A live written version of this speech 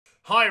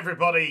Hi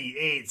everybody,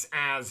 it's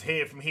Az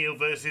here from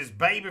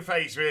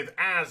HeelvsBabyface with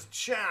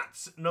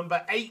AzChats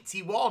number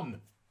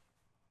 81.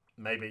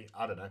 Maybe,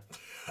 I don't know.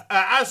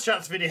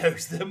 AzChats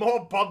videos, the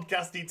more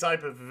podcasty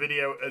type of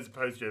video as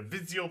opposed to a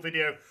visual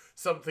video,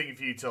 something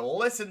for you to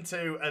listen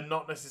to and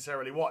not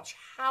necessarily watch.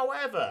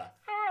 However,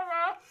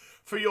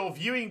 for your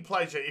viewing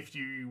pleasure, if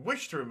you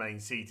wish to remain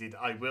seated,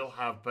 I will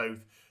have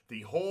both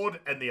the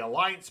Horde and the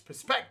Alliance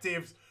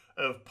perspectives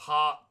of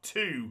part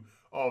 2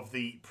 of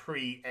the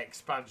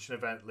pre-expansion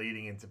event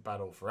leading into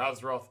Battle for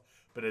Azeroth.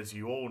 But as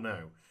you all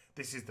know,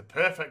 this is the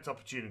perfect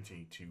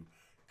opportunity to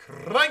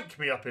crank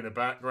me up in the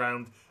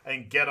background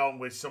and get on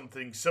with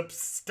something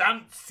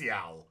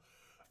substantial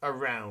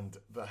around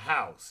the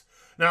house.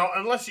 Now,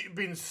 unless you've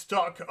been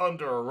stuck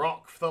under a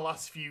rock for the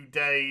last few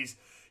days,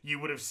 you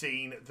would have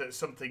seen that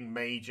something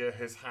major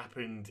has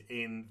happened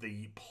in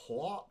the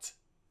plot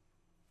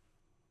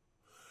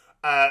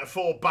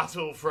for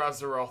Battle for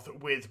Azeroth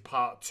with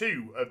part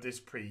 2 of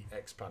this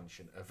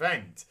pre-expansion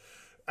event.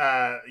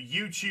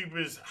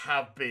 YouTubers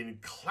have been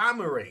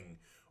clamoring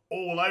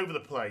all over the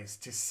place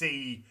to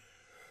see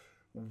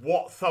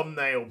what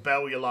thumbnail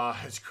Bellular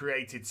has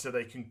created so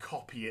they can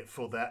copy it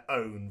for their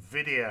own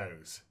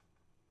videos.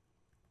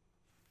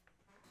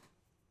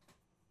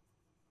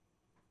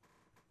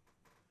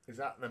 Is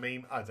that the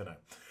meme? I don't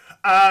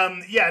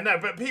know. Yeah, no,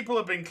 but people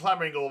have been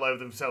clamoring all over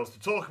themselves to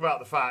talk about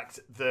the fact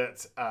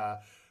that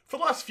for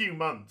the last few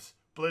months,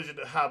 Blizzard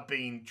have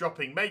been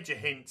dropping major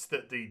hints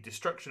that the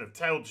destruction of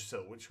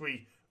Teldrassil, which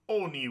we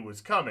all knew was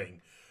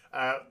coming,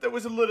 there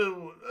was a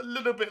little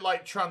bit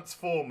like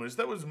Transformers.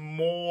 There was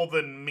more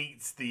than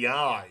meets the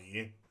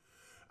eye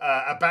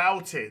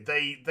about it.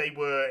 They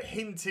were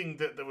hinting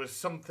that there was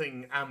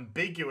something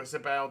ambiguous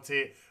about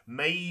it.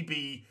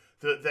 Maybe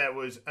that there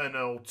was an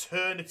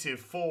alternative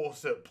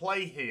force at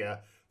play here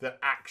that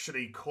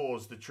actually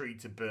caused the tree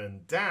to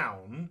burn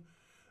down,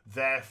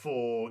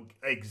 therefore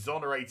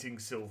exonerating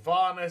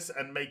Sylvanas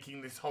and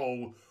making this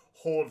whole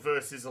Horde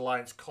versus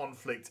Alliance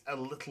conflict a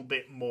little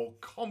bit more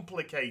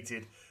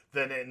complicated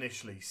than it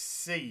initially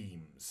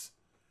seems.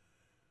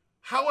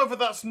 However,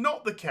 that's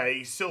not the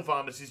case.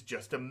 Sylvanas is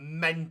just a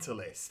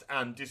mentalist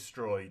and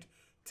destroyed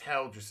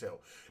Teldrassil.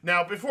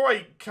 Now, before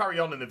I carry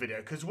on in the video,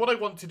 because what I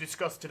want to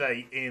discuss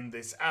today in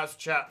this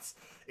AzChats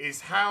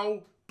is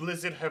how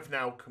Blizzard have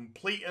now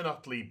complete and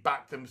utterly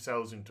backed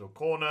themselves into a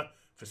corner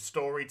for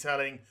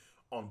storytelling.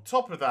 On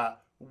top of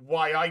that,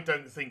 why I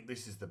don't think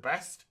this is the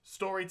best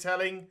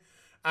storytelling.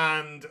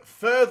 And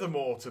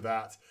furthermore to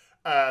that,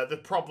 the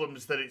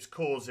problems that it's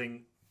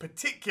causing,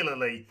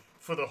 particularly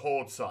for the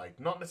Horde side.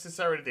 Not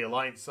necessarily the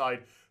Alliance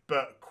side,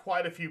 but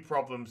quite a few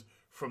problems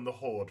from the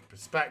Horde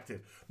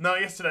perspective. Now,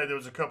 yesterday there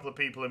was a couple of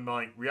people in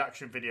my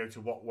reaction video to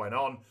what went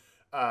on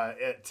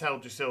at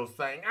Teldrassil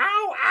saying,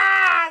 "Oh,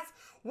 Az,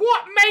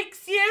 what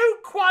makes you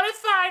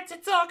qualified to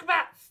talk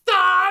about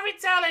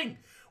storytelling?"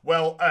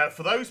 Well,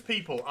 for those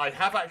people, I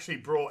have actually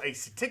brought a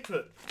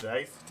certificate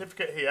today.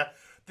 Certificate here.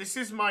 This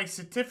is my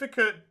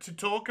certificate to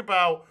talk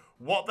about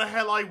what the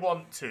hell I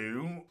want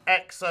to.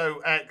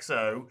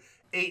 XOXO.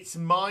 It's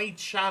my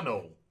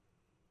channel.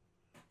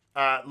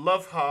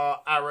 Love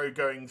heart, arrow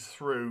going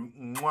through.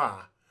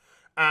 Mwah.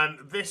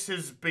 And this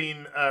has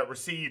been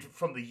received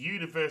from the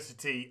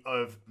University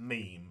of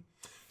Meme.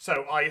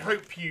 So I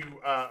hope you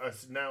are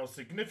now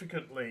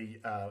significantly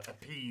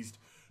appeased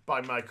by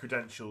my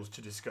credentials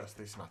to discuss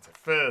this matter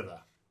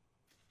further.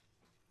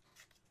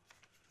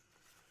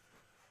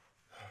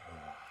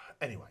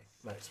 Anyway,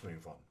 let's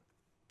move on.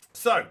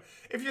 So,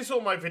 if you saw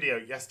my video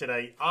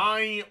yesterday,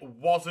 I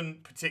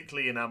wasn't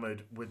particularly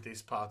enamoured with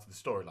this part of the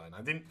storyline.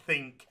 I didn't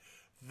think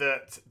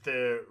that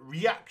the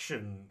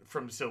reaction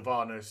from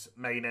Sylvanas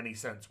made any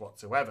sense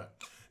whatsoever.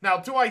 Now,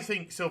 do I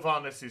think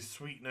Sylvanas is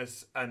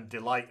sweetness and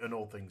delight and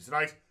all things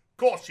nice? Of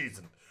course she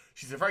isn't.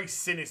 She's a very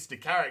sinister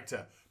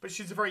character, but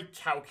she's a very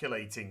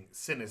calculating,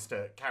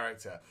 sinister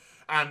character.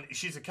 And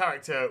she's a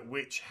character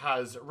which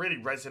has really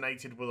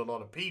resonated with a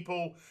lot of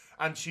people,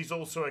 and she's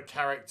also a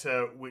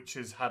character which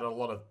has had a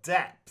lot of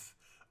depth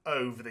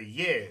over the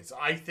years.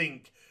 I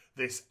think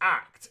this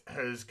act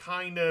has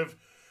kind of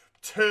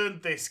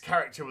turned this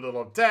character with a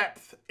lot of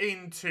depth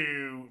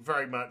into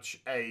very much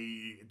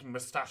a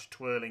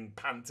moustache-twirling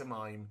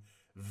pantomime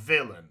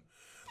villain.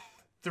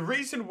 The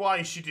reason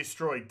why she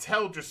destroyed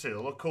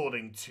Teldrassil,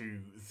 according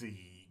to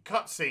the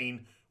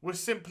cutscene,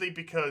 was simply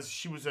because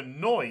she was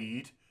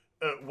annoyed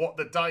at what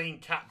the dying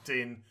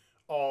captain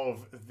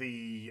of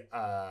the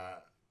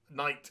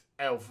Night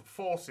Elf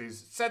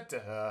forces said to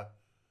her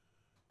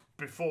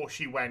before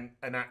she went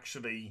and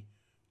actually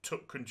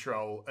took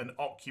control and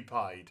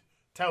occupied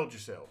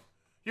Teldrassil.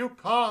 "You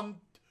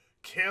can't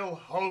kill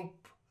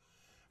hope,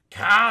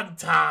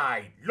 can't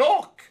I?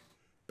 Look!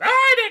 Burn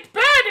it!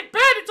 Burn it!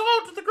 Burn it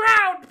all to the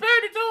ground!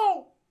 Burn it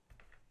all!"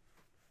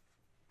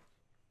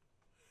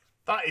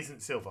 That isn't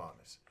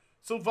Sylvanas.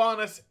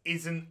 Sylvanas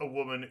isn't a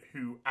woman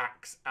who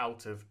acts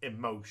out of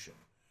emotion.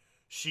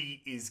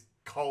 She is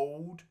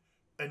cold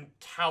and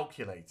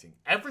calculating.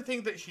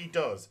 Everything that she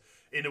does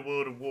in a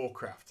World of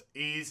Warcraft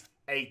is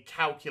a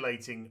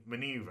calculating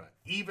maneuver.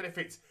 Even if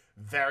it's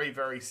very,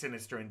 very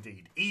sinister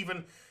indeed.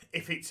 Even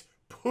if it's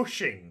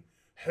pushing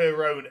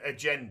her own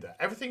agenda,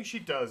 everything she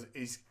does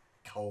is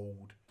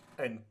cold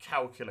and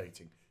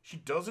calculating. She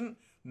doesn't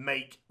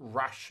make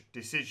rash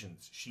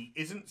decisions. She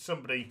isn't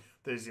somebody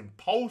that is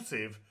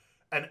impulsive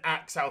and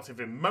acts out of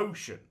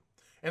emotion.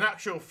 In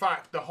actual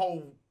fact, the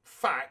whole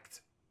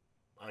fact,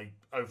 I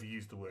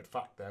overused the word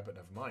fact there, but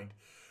never mind,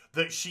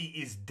 that she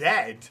is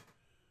dead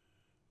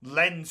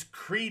lends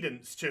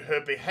credence to her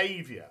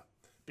behaviour.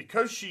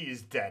 Because she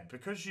is dead,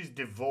 because she's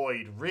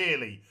devoid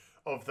really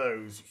of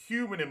those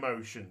human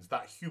emotions,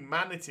 that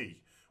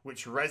humanity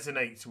which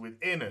resonates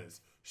within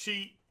us,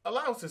 she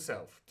allows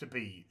herself to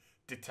be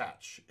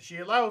detached. She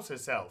allows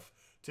herself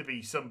to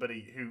be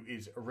somebody who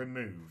is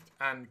removed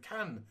and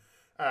can,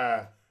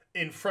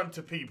 in front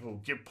of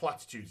people, give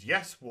platitudes.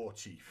 Yes, War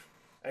Chief.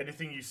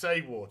 Anything you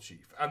say, War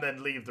Chief. And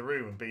then leave the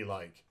room and be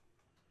like,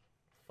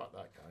 fuck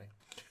that guy.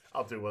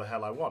 I'll do what the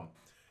hell I want.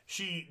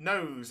 She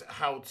knows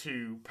how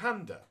to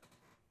pander.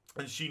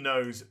 And she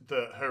knows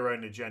that her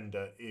own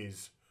agenda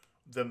is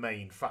the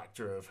main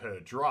factor of her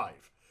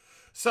drive.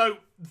 So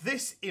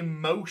this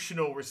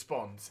emotional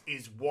response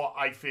is what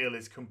I feel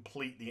is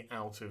completely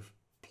out of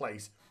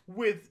place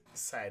with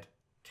said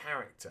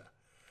character.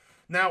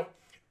 Now,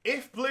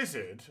 if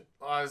Blizzard,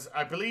 as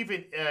I believe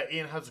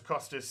Ian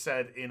Hazacostas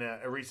said in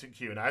a recent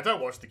Q&A, I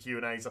don't watch the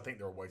Q&As, I think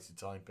they're a waste of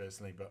time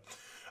personally, but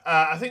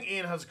I think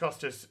Ian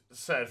Hazacostas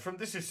said,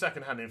 this is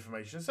secondhand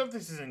information, so if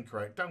this is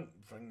incorrect, don't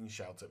fucking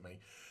shout at me.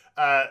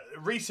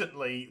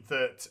 Recently,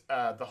 that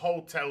the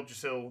whole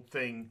Teldrassil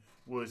thing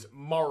was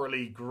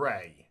morally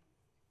grey.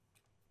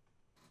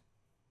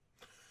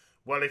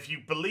 Well, if you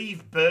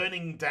believe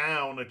burning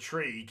down a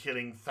tree,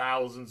 killing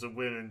thousands of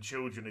women and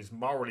children is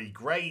morally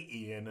grey,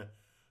 Ian,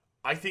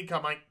 I think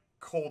I might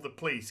call the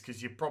police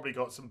because you've probably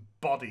got some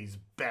bodies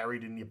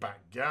buried in your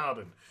back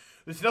garden.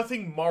 There's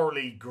nothing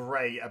morally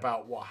grey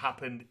about what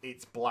happened.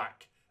 It's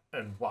black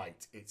and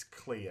white. It's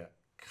clear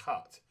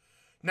cut.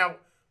 Now,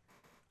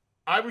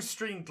 I was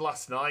streamed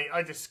last night.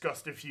 I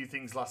discussed a few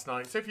things last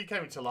night. So if you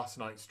came into last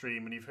night's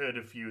stream and you've heard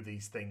a few of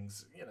these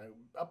things, you know,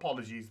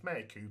 apologies,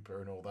 Mayor Cooper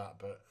and all that,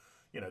 but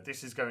you know,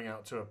 this is going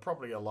out to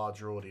probably a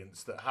larger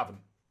audience that haven't.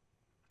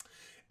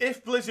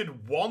 If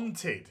Blizzard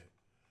wanted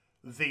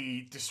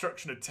the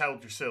destruction of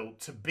Teldrassil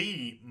to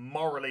be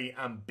morally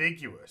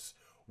ambiguous,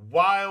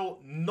 while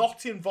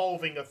not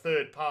involving a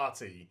third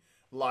party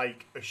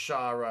like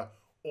Ashara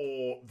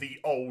or the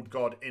Old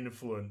God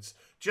influence,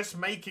 just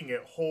making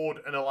it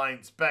Horde and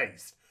Alliance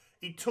based,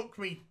 it took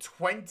me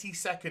 20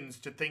 seconds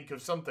to think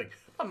of something.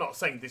 I'm not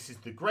saying this is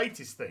the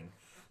greatest thing,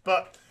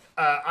 but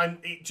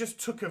it just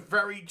took a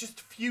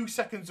few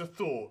seconds of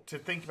thought to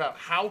think about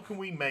how can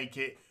we make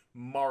it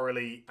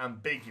morally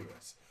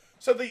ambiguous.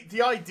 So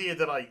the idea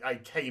that I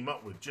came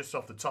up with just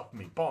off the top of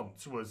me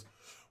bonds was,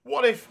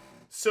 what if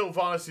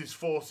Sylvanas'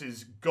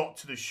 forces got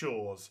to the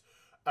shores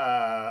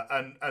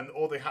and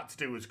all they had to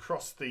do was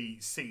cross the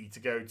sea to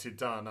go to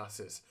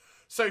Darnassus?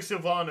 So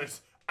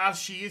Sylvanas, as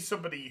she is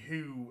somebody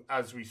who,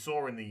 as we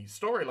saw in the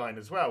storyline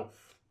as well,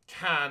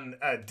 can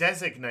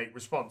designate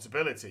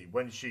responsibility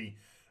when she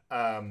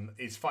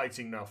is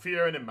fighting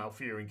Malfurion and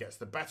Malfurion gets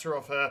the better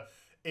of her.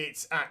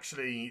 It's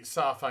actually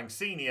Saurfang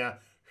Senior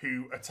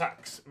who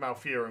attacks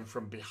Malfurion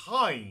from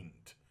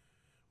behind,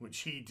 which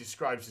he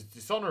describes as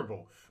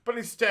dishonourable. But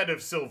instead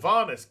of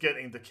Sylvanas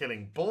getting the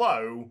killing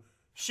blow,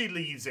 she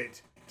leaves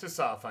it to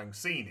Saurfang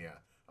Senior.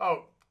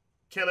 Oh,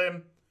 kill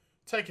him.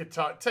 Take your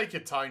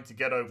time to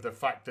get over the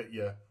fact that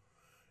you're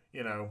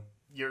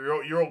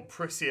all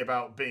prissy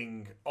about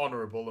being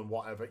honourable and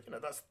whatever. You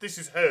know, this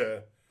is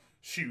her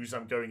shoes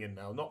I'm going in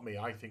now, not me.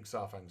 I think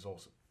Saurfang's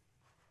awesome.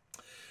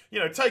 You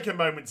know, take a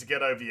moment to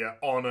get over your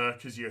honour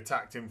because you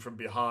attacked him from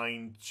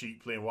behind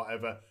cheaply and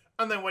whatever.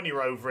 And then when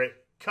you're over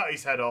it, cut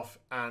his head off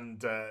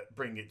and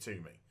bring it to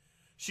me.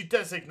 She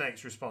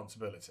designates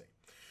responsibility.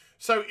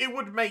 So it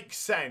would make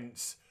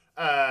sense,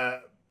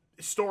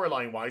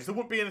 storyline-wise, there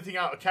wouldn't be anything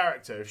out of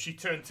character if she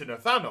turned to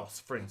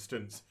Nathanos, for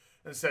instance,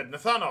 and said,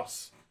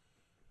 Nathanos,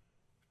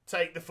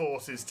 take the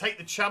forces, take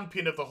the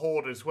champion of the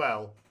Horde as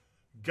well,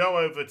 go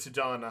over to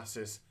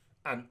Darnassus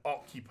and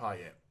occupy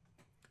it.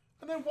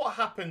 And then what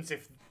happens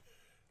if,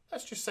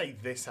 let's just say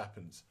this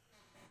happens.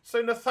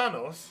 So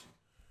Nathanos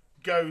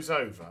goes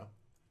over.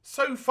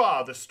 So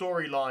far, the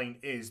storyline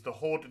is the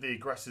Horde of the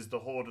aggressors, the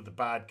Horde of the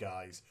bad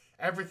guys.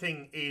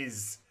 Everything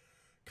is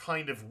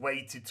kind of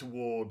weighted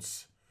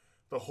towards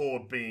the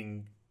Horde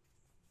being,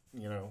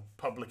 you know,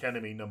 public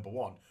enemy number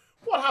one.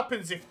 What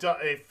happens if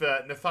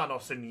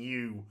Nathanos and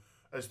you,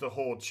 as the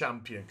Horde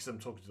champion, because I'm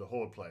talking to the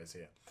Horde players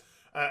here,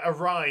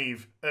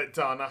 arrive at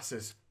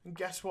Darnassus, and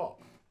guess what?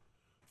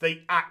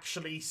 They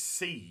actually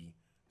see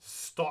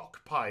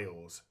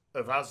stockpiles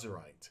of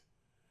Azerite.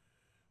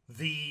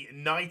 The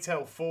Night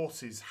Elf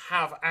forces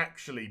have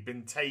actually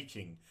been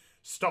taking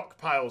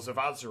stockpiles of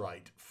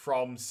Azerite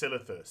from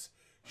Silithus,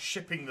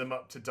 shipping them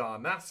up to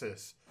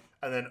Darnassus,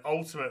 and then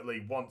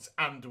ultimately, once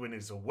Anduin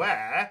is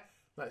aware,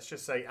 let's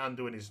just say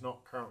Anduin is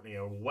not currently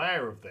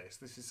aware of this.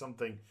 This is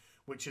something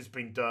which has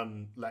been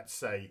done, let's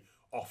say,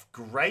 off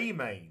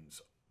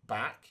Greymane's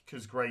back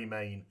because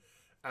Greymane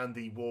and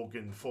the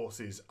Worgen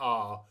forces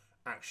are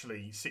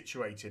actually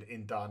situated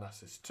in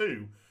Darnassus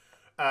too.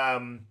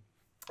 And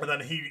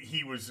then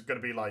he was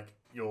going to be like,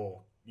 you're,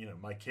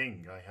 my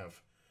king. I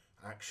have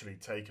actually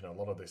taken a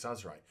lot of this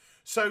Azerite.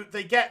 So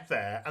they get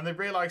there and they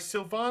realise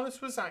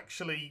Sylvanas was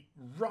actually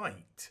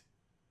right.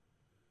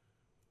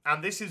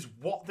 And this is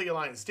what the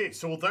Alliance did.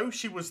 So although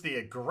she was the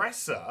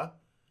aggressor,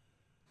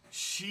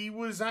 she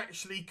was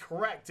actually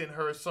correct in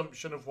her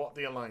assumption of what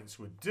the Alliance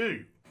would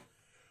do.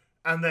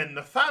 And then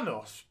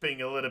Nathanos,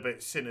 being a little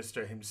bit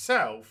sinister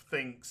himself,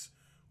 thinks,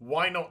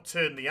 why not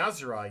turn the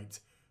Azerite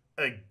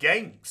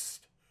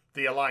against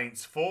the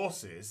Alliance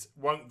forces?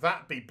 Won't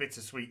that be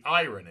bittersweet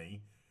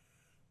irony?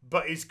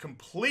 But is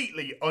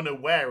completely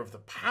unaware of the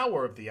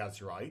power of the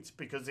Azerite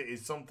because it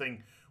is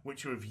something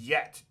which we have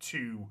yet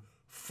to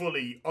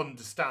fully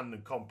understand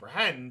and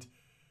comprehend.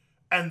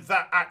 And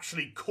that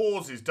actually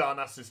causes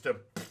Darnassus to...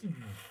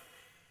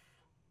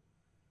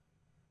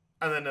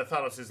 And then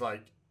Nathanos is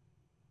like,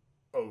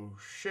 oh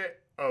shit,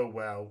 oh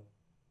well,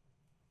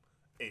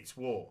 it's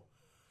war.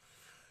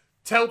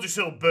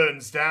 Teldrassil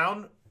burns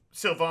down.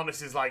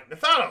 Sylvanas is like,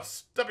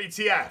 Nathanos,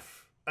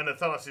 WTF? And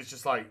Nathanos is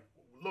just like,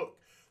 look,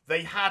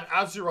 they had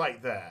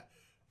Azerite there.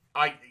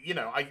 I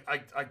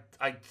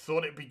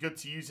thought it'd be good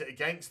to use it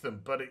against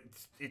them, but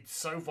it's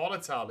so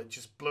volatile, it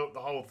just blew up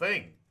the whole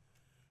thing.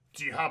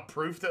 Do you have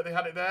proof that they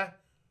had it there?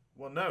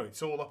 Well, no,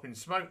 it's all up in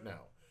smoke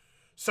now.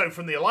 So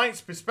from the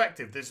Alliance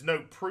perspective, there's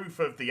no proof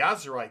of the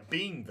Azerite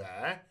being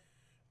there.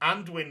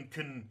 Anduin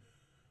can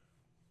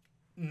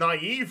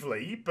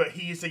naively, but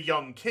he is a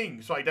young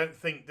king, so I don't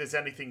think there's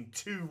anything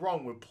too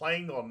wrong with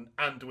playing on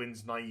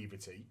Anduin's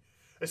naivety,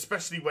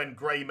 especially when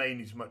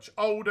Greymane is much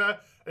older,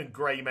 and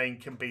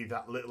Greymane can be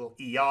that little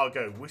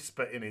Iago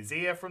whisper in his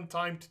ear from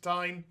time to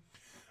time,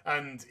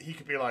 and he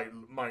could be like,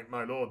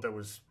 my lord, there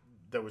was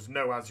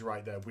no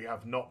Azerite there. We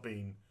have not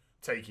been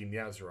taking the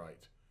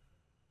Azerite.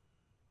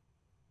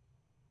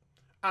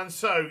 And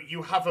so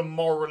you have a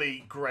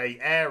morally grey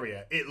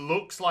area. It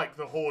looks like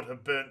the Horde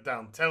have burnt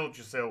down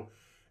Teldrassil.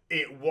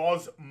 It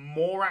was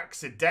more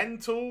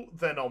accidental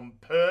than on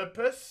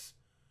purpose.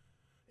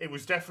 It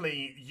was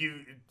definitely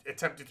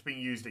attempted to be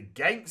used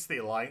against the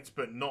Alliance,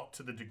 but not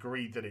to the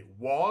degree that it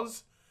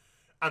was.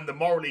 And the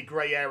morally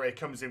grey area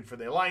comes in for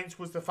the Alliance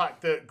was the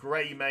fact that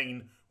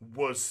Greymane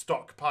was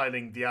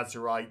stockpiling the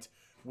Azerite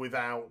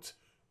without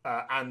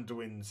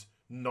Anduin's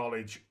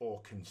knowledge or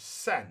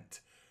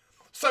consent.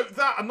 So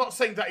that, I'm not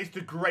saying that is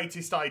the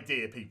greatest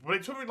idea, people, but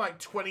it took me like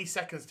 20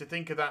 seconds to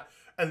think of that,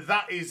 and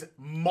that is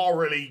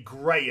morally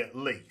grey at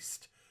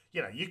least.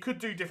 You could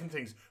do different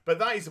things, but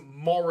that is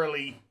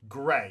morally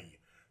grey.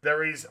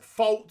 There is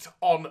fault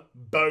on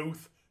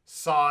both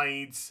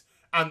sides,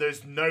 and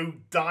there's no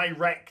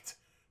direct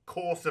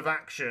course of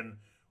action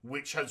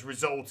which has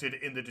resulted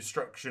in the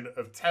destruction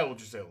of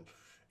Teldrassil.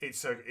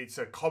 It's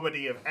a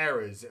comedy of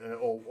errors,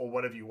 or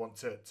whatever you want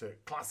to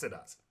class it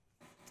as.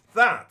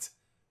 That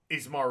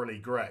is morally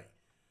grey.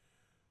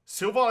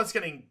 Sylvanas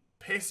getting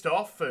pissed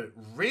off for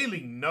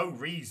really no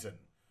reason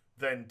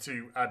than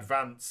to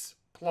advance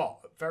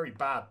plot. Very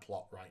bad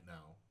plot right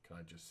now, can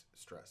I just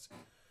stress.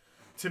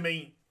 To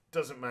me,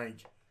 doesn't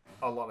make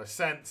a lot of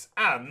sense.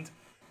 And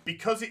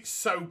because it's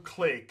so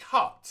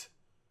clear-cut,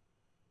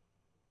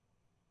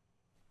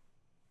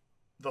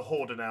 the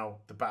Horde are now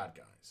the bad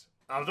guys.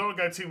 I don't want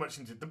to go too much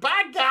into the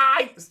bad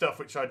guy stuff,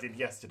 which I did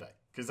yesterday,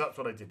 because that's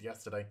what I did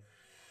yesterday.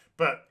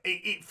 But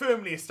it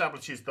firmly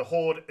establishes the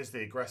Horde as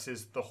the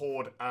aggressors, the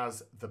Horde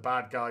as the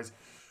bad guys,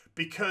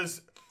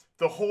 because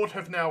the Horde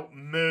have now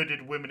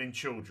murdered women and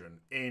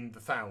children in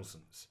the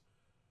thousands.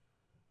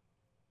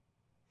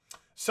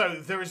 So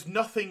there is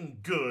nothing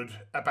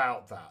good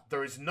about that.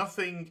 There is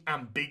nothing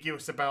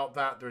ambiguous about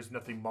that. There is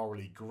nothing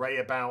morally grey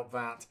about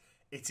that.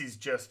 It is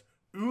just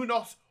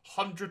unos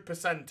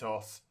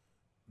 100%os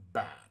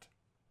bad.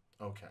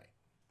 Okay.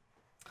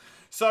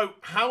 So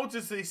how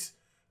does this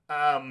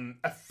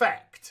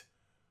affect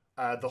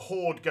the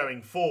Horde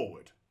going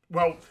forward?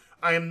 Well,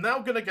 I am now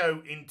going to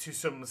go into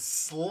some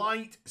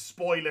slight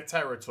spoiler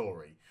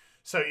territory.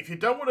 So if you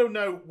don't want to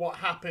know what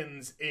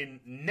happens in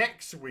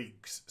next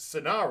week's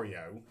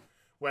scenario,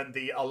 when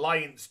the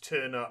Alliance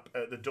turn up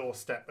at the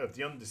doorstep of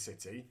the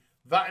Undercity,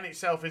 that in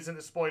itself isn't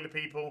a spoiler,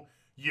 people.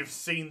 You've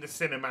seen the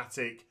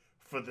cinematic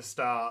for the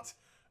start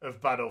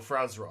of Battle for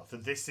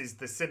Azeroth. This is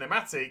the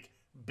cinematic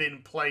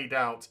been played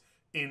out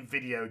in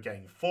video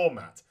game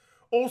format.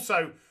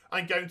 Also,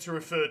 I'm going to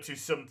refer to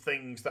some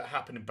things that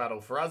happen in Battle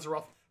for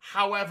Azeroth.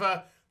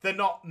 However, they're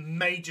not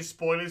major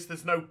spoilers.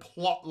 There's no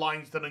plot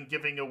lines that I'm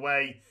giving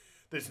away.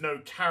 There's no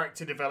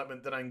character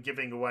development that I'm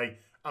giving away.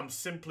 I'm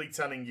simply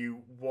telling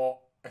you what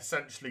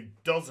essentially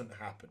doesn't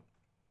happen.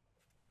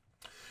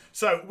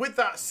 So, with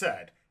that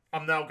said,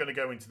 I'm now going to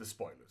go into the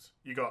spoilers.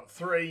 You got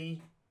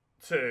 3,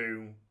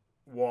 2,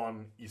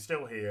 1. You're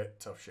still here.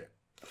 Tough shit.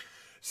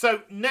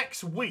 So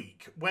next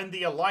week, when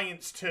the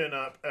Alliance turn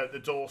up at the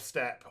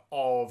doorstep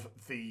of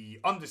the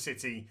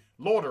Undercity,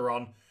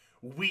 Lordaeron,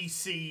 we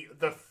see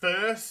the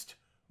first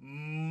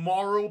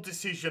moral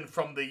decision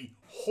from the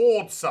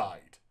Horde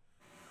side.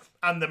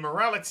 And the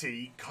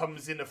morality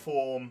comes in the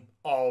form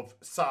of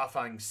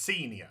Saurfang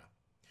Senior.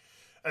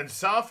 And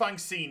Saurfang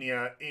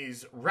Senior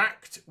is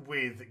racked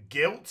with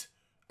guilt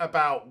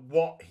about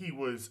what he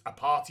was a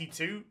party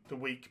to the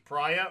week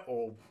prior,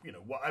 or, you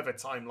know, whatever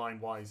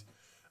timeline-wise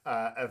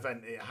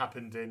event it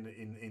happened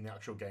in the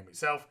actual game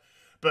itself.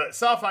 But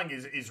Saurfang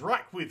is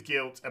racked with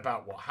guilt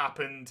about what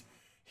happened.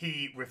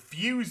 He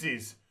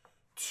refuses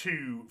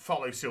to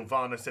follow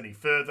Sylvanas any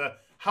further.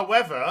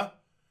 However,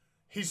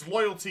 his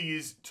loyalty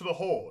is to the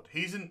Horde.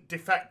 He isn't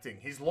defecting.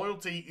 His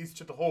loyalty is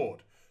to the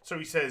Horde. So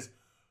he says,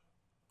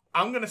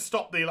 I'm going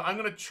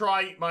to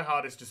try my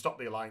hardest to stop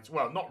the Alliance.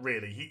 Well, not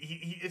really.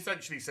 He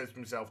essentially says to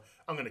himself,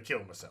 I'm going to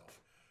kill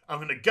myself. I'm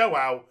going to go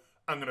out.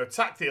 I'm going to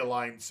attack the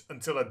Alliance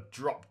until I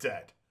drop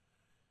dead.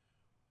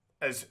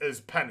 As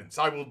penance.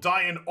 I will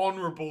die an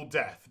honourable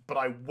death, but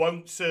I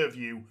won't serve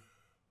you.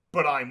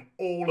 But I'm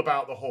all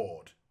about the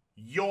Horde.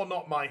 You're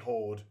not my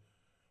Horde.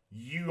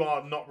 You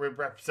are not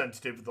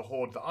representative of the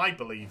Horde that I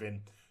believe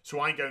in. So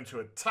I'm going to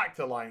attack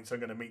the Alliance. I'm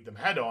going to meet them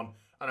head on.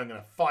 And I'm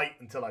going to fight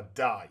until I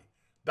die.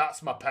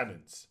 That's my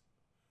penance.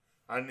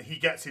 And he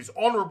gets his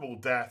honourable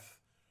death.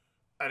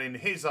 And in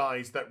his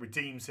eyes, that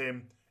redeems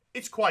him.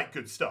 It's quite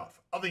good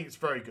stuff. I think it's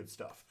very good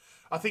stuff.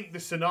 I think the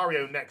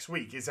scenario next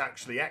week is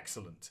actually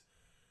excellent.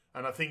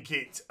 And I think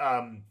it,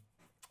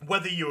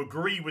 whether you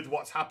agree with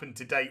what's happened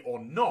today or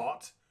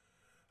not,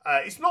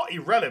 it's not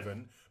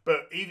irrelevant.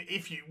 But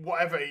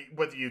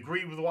whether you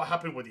agree with what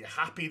happened, whether you're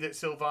happy that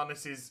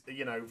Sylvanas is,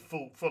 you know,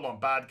 full on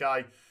bad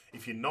guy,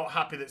 if you're not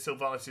happy that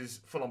Sylvanas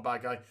is full on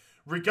bad guy,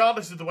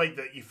 regardless of the way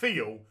that you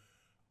feel,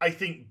 I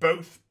think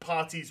both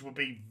parties will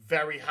be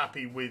very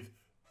happy with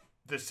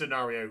the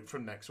scenario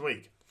from next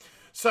week.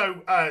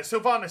 So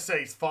Sylvanas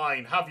says,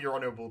 "Fine, have your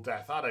honourable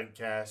death. I don't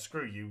care.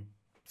 Screw you,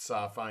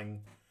 Saurfang."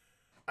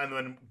 And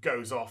then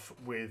goes off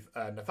with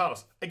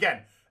Nathalos.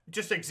 Again,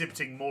 just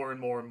exhibiting more and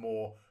more and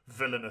more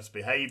villainous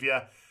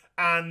behaviour.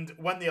 And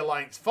when the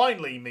Alliance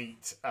finally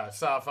meet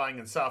Saurfang,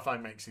 and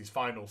Saurfang makes his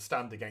final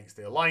stand against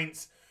the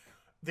Alliance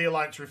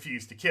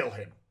refuse to kill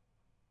him.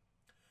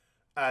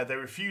 They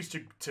refuse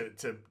to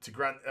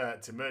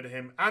murder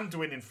him.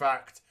 Anduin, in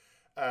fact,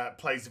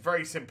 plays a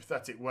very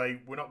sympathetic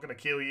way. We're not going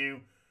to kill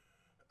you,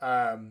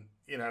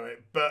 you know.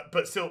 But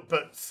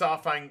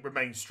Saurfang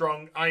remains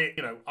strong.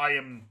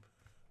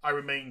 I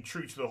remain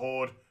true to the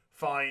Horde.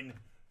 Fine.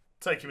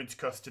 Take him into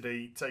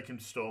custody. Take him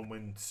to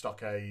Stormwind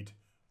Stockade.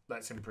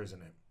 Let's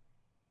imprison him.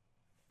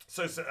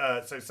 So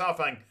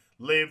Saurfang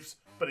lives,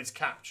 but is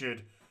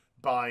captured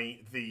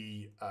by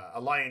the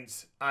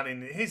Alliance. And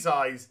in his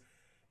eyes,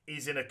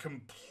 he's in a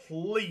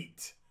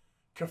complete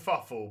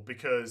kerfuffle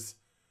because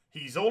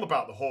he's all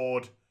about the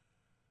Horde.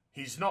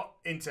 He's not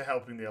into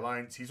helping the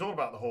Alliance. He's all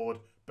about the Horde,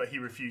 but he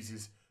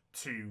refuses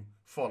to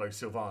follow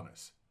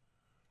Sylvanas.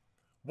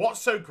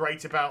 What's so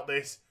great about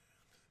this?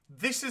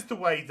 This is the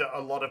way that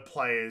a lot of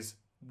players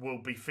will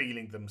be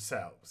feeling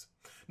themselves.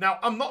 Now,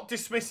 I'm not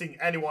dismissing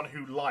anyone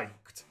who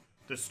liked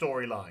the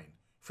storyline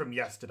from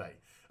yesterday.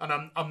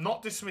 And I'm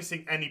not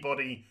dismissing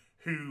anybody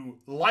who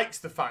likes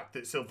the fact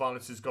that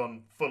Sylvanas has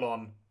gone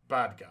full-on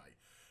bad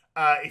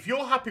guy. If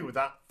you're happy with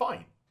that,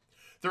 fine.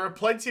 There are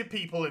plenty of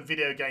people in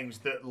video games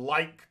that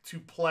like to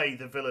play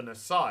the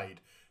villainous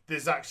side.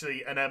 There's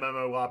actually an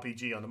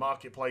MMORPG on the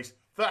marketplace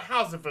that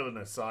has a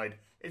villainous side.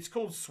 It's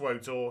called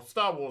SWTOR,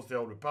 Star Wars The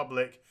Old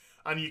Republic,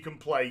 and you can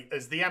play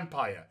as the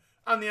Empire.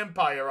 And the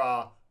Empire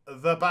are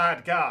the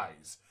bad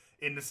guys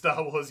in the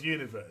Star Wars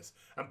universe.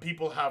 And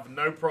people have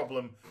no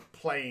problem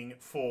playing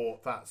for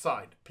that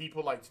side.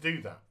 People like to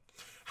do that.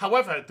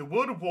 However, the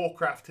World of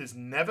Warcraft has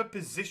never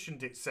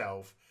positioned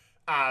itself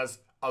as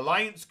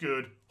Alliance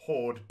good,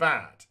 Horde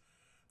bad.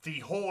 The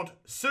Horde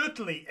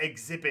certainly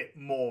exhibit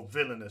more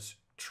villainous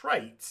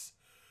traits.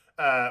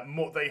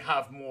 They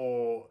have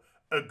more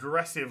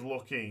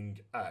aggressive-looking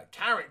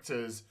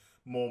characters,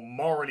 more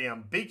morally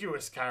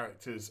ambiguous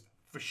characters,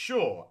 for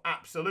sure,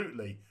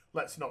 absolutely.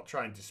 Let's not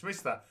try and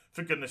dismiss that.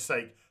 For goodness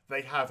sake,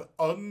 they have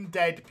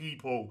undead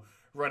people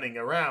running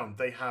around.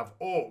 They have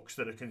orcs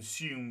that are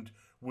consumed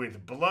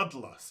with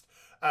bloodlust.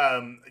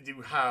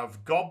 You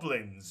have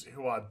goblins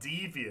who are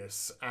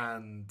devious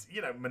and,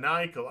 you know,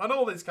 maniacal and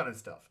all this kind of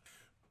stuff.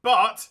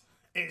 But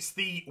it's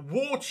the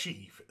war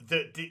chief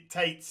that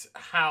dictates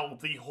how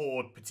the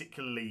Horde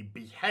particularly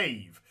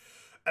behave.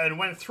 And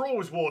when Thrall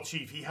was war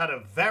chief, he had a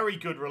very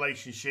good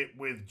relationship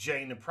with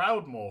Jaina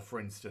Proudmoore, for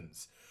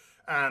instance,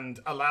 and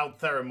allowed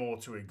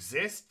Theramore to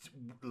exist,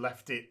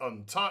 left it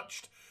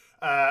untouched.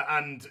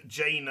 And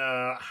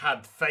Jaina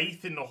had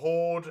faith in the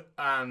Horde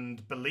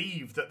and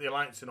believed that the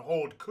Alliance and the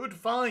Horde could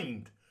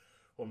find,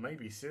 or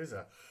maybe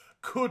Scissor,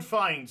 could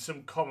find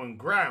some common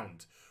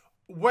ground.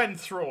 When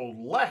Thrall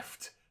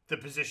left the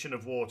position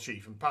of war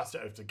chief and passed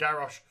it over to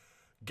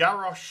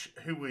Garrosh,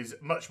 who was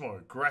much more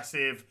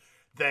aggressive,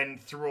 then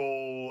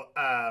Thrall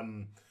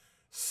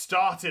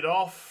started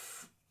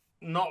off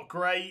not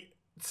great,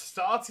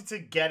 started to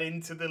get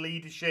into the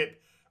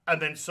leadership,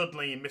 and then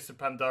suddenly in Mists of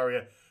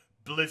Pandaria,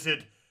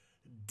 Blizzard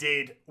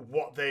did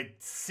what they're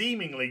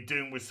seemingly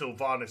doing with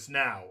Sylvanas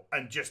now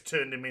and just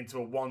turned him into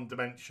a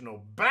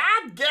one-dimensional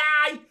bad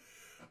guy.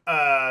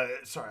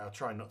 Sorry, I'll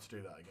try not to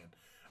do that again.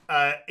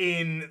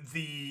 In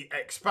the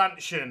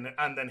expansion,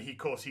 and then he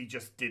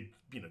just did,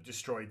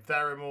 destroyed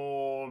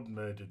Theramore,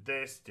 murdered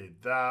this,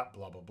 did that,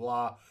 blah, blah,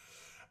 blah.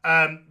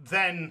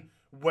 Then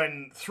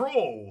when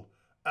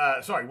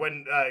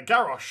when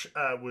Garrosh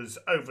was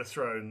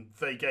overthrown,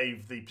 they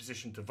gave the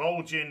position to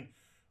Vol'jin,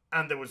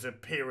 and there was a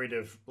period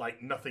of,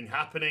 nothing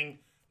happening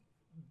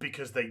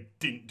because they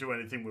didn't do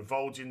anything with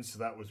Vol'jin, so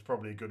that was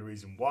probably a good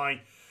reason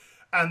why.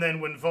 And then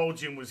when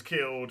Vol'jin was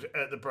killed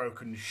at the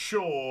Broken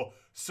Shore,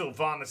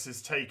 Sylvanas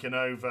has taken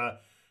over,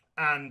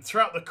 and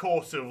throughout the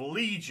course of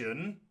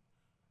Legion,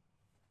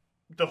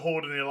 the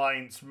Horde and the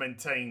Alliance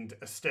maintained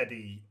a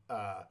steady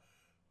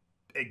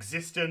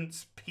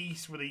existence,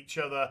 peace with each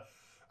other,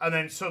 and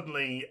then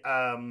suddenly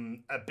a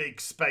big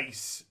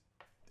space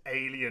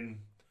alien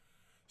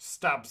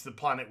stabs the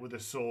planet with a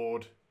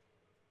sword,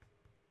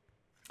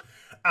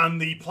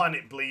 and the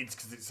planet bleeds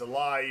because it's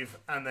alive,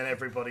 and then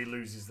everybody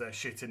loses their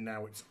shit, and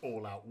now it's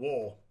all-out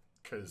war,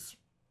 because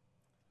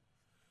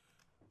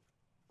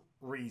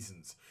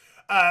reasons.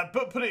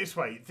 But put it this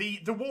way,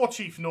 the war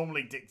chief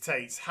normally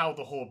dictates how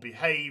the Horde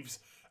behaves,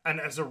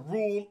 and as a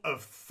rule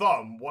of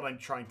thumb, what I'm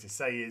trying to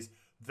say is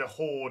the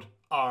Horde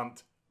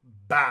aren't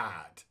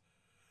bad.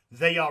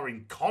 They are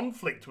in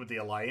conflict with the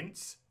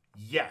Alliance,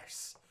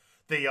 yes.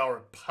 They are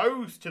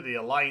opposed to the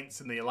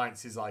Alliance and the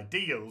Alliance's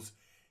ideals,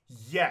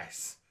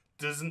 yes.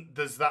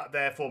 Does that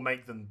therefore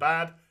make them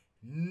bad?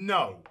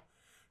 No.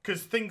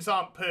 Because things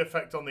aren't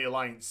perfect on the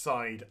Alliance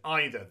side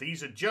either.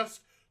 These are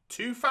just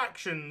two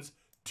factions,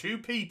 two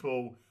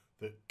people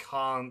that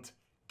can't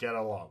get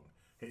along.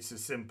 It's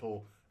as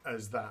simple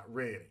as that,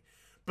 really.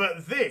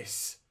 But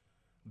this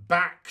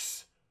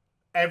backs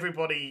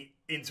everybody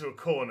into a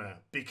corner,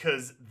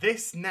 because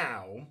this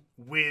now,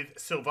 with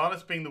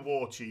Sylvanas being the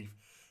war chief,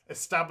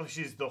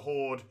 establishes the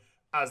Horde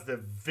as the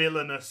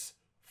villainous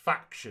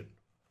faction.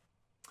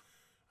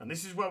 And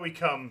this is where we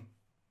come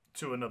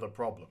to another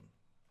problem.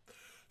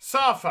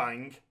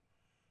 Saurfang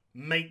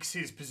makes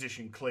his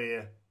position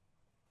clear,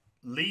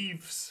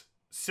 leaves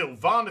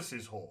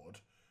Sylvanas' Horde,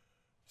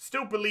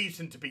 still believes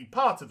him to be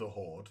part of the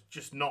Horde,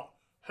 just not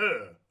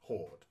her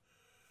Horde.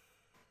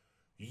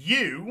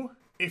 You,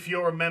 if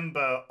you're a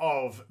member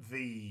of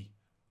the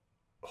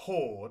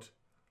Horde,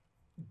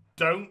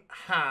 don't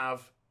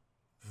have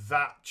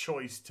that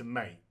choice to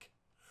make.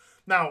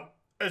 Now,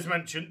 as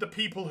mentioned, the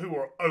people who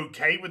are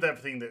okay with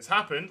everything that's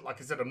happened, like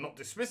I said, I'm not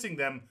dismissing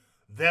them,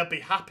 they'll be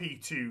happy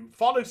to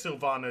follow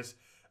Sylvanas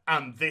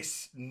and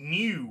this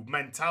new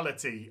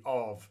mentality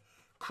of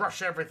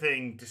crush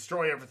everything,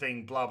 destroy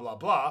everything, blah, blah,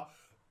 blah.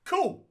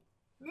 Cool.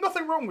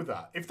 Nothing wrong with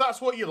that. If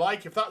that's what you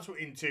like, if that's what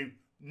you're into,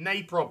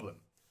 no problem.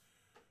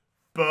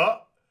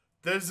 But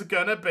there's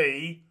going to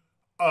be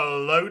a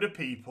load of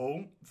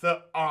people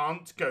that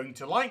aren't going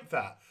to like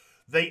that.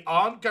 They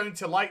aren't going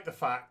to like the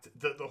fact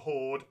that the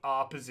Horde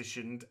are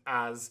positioned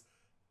as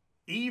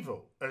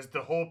evil, as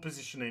the Horde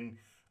positioning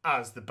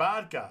as the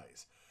bad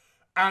guys.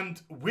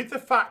 And with the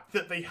fact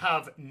that they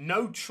have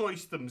no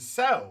choice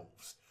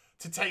themselves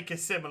to take a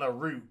similar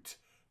route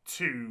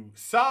to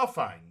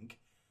Saurfang,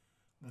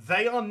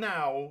 they are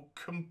now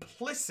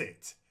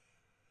complicit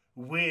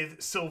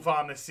with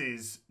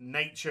Sylvanas'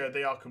 nature.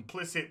 They are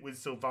complicit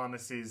with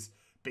Sylvanas'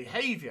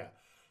 behaviour,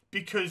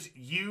 because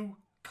you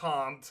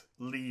can't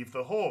leave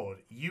the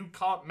Horde. You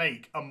can't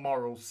make a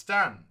moral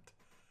stand.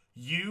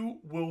 You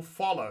will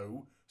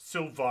follow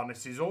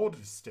Sylvanas'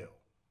 orders still.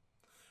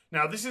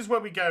 Now, this is where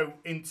we go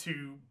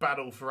into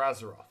Battle for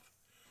Azeroth,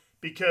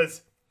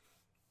 because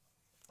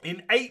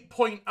in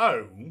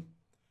 8.0,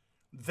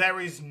 there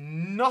is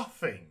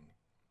nothing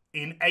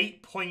in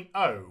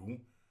 8.0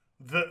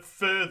 that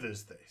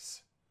furthers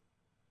this.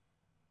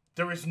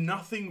 There is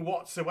nothing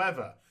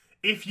whatsoever.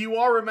 If you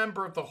are a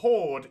member of the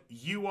Horde,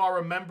 you are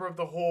a member of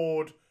the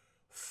Horde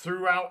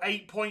throughout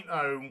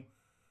 8.0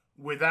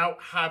 without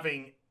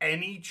having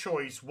any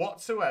choice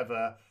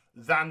whatsoever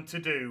than to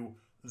do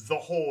the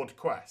Horde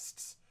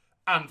quests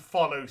and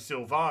follow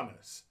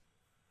Sylvanas.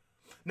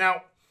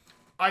 Now,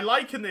 I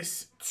liken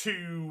this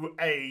to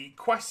a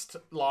quest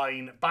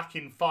line back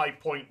in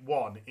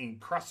 5.1 in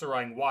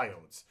Crasserine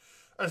Wilds.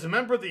 As a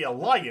member of the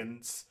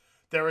Alliance,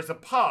 there is a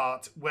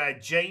part where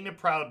Jaina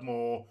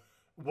Proudmoore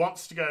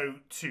wants to go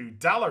to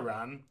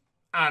Dalaran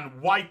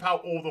and wipe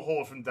out all the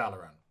Horde from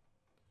Dalaran.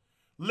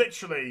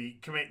 Literally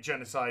commit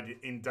genocide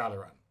in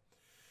Dalaran.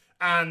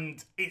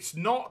 And it's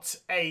not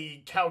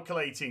a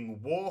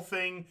calculating war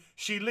thing.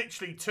 She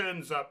literally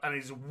turns up and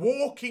is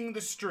walking the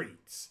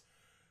streets,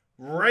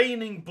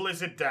 raining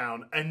blizzard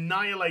down,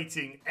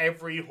 annihilating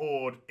every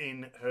Horde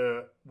in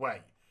her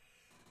way.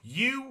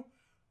 You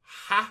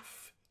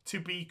have to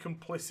be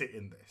complicit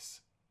in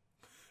this.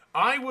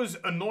 I was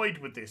annoyed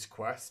with this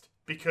quest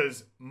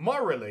because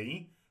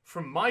morally,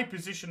 from my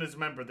position as a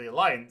member of the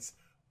Alliance,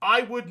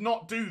 I would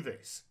not do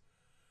this.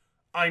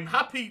 I'm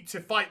happy to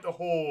fight the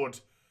Horde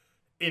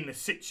in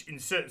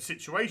certain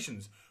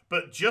situations,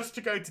 but just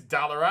to go to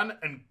Dalaran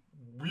and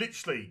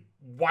literally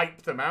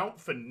wipe them out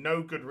for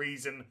no good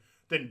reason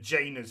than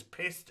Jaina's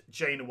pissed.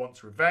 Jaina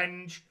wants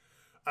revenge.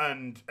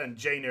 And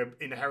Jaina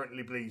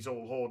inherently believes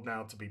all Horde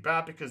now to be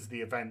bad because of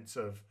the events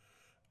of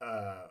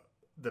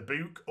the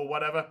Book or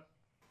whatever.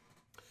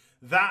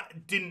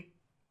 That didn't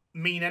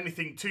mean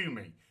anything to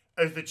me.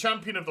 As the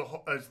champion of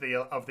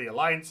the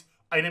Alliance,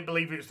 I didn't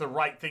believe it was the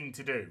right thing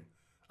to do.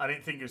 I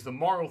didn't think it was the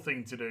moral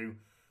thing to do.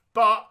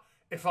 But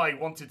if I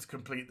wanted to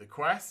complete the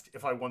quest,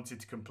 if I wanted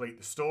to complete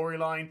the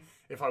storyline,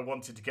 if I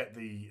wanted to get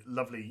the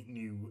lovely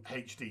new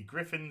HD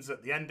Griffins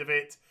at the end of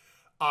it,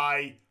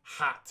 I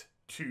had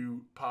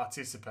to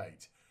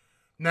participate.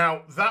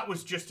 Now, that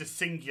was just a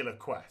singular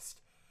quest.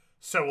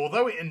 So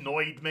although it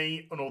annoyed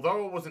me, and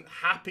although I wasn't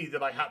happy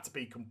that I had to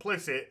be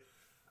complicit,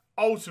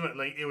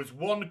 ultimately it was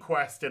one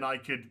quest and I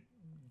could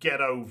get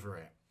over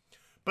it.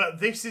 But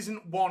this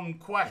isn't one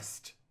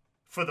quest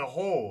for the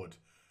Horde.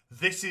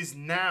 This is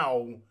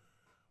now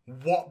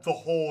what the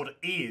Horde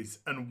is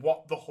and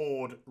what the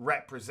Horde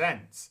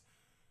represents.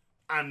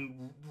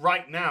 And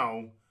right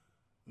now,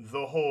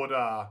 the Horde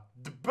are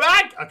the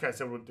bad. Okay,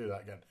 so we'll do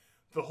that again.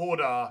 The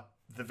Horde are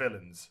the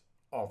villains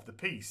of the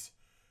piece.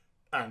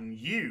 And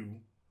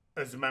you,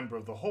 as a member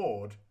of the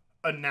Horde,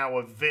 are now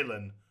a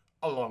villain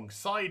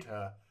alongside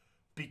her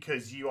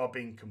because you are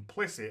being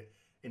complicit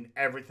in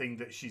everything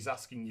that she's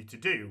asking you to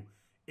do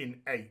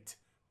in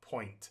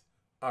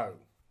 8.0.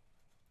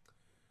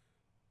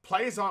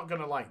 Players aren't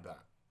going to like that.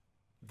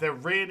 They're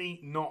really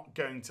not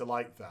going to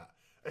like that.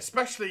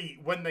 Especially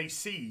when they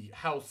see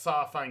how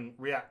Sarfang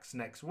reacts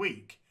next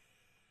week.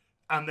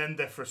 And then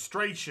their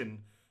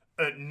frustration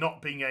at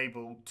not being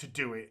able to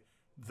do it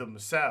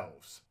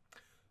themselves.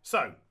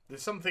 So,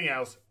 there's something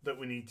else that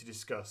we need to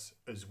discuss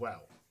as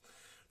well.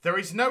 There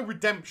is no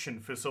redemption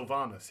for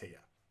Sylvanas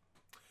here.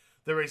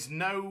 There is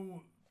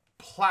no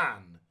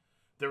plan.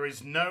 There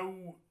is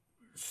no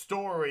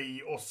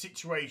story or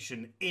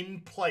situation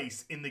in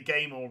place in the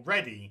game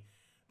already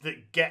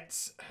that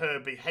gets her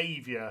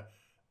behaviour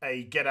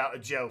a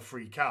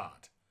get-out-of-jail-free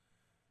card.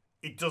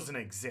 It doesn't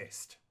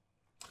exist.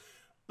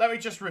 Let me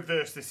just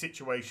reverse the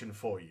situation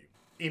for you.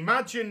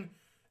 Imagine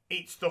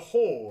it's the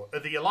Horde, or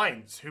the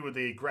Alliance, who are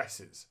the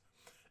aggressors.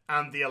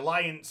 And the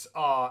Alliance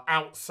are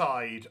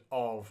outside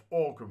of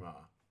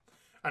Orgrimmar.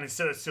 And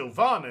instead of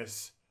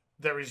Sylvanas,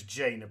 there is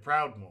Jaina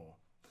Proudmoore.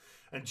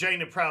 And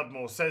Jaina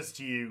Proudmoore says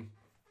to you,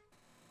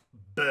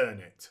 burn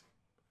it.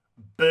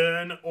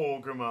 Burn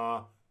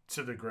Orgrimmar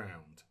to the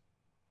ground.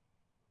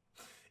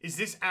 Is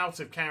this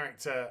out of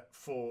character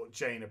for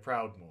Jaina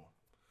Proudmoore?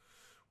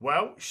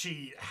 Well,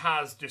 she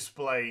has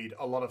displayed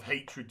a lot of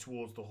hatred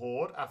towards the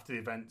Horde after the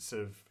events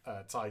of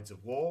Tides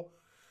of War.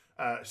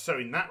 So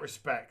in that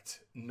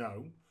respect,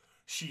 no.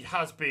 She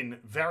has been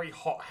very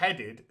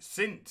hot-headed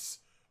since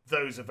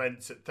those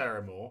events at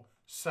Theramore.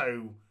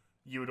 So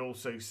you would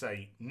also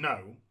say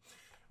no.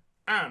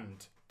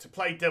 And to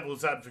play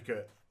devil's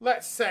advocate,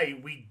 let's say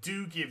we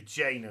do give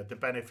Jaina the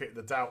benefit of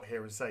the doubt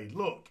here and say,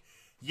 look,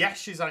 yes,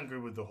 she's angry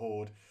with the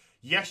Horde.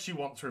 Yes, she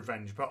wants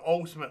revenge. But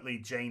ultimately,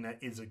 Jaina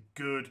is a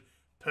good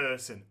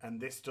person. And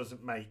this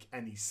doesn't make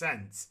any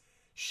sense.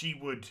 She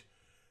would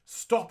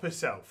stop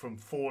herself from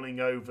falling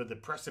over the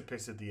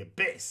precipice of the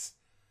abyss.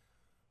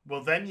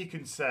 Well, then you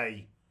can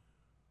say,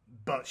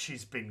 but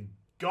she's been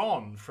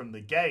gone from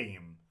the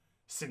game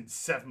since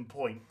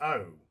 7.0.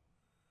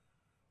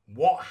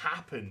 What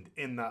happened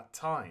in that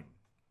time?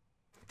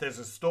 There's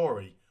a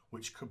story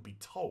which could be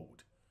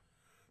told.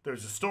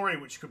 There's a story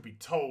which could be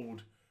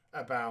told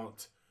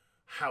about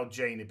how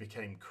Jaina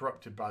became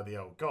corrupted by the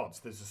old gods.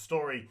 There's a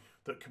story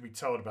that could be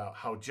told about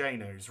how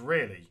Jaina is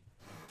really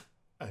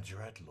a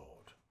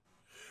dreadlord.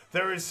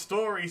 There is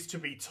stories to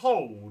be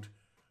told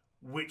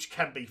which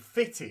can be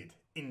fitted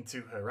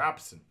into her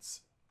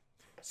absence.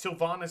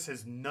 Sylvanas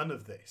has none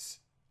of this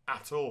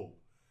at all.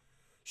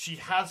 She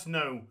has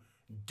no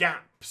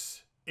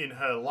gaps in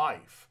her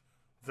life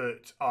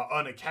that are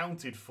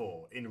unaccounted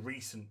for in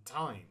recent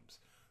times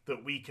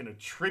that we can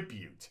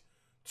attribute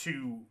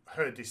to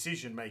her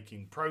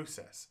decision-making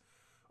process.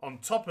 On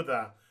top of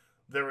that,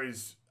 there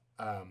is,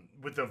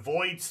 with the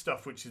Void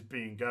stuff which has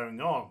been going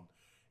on,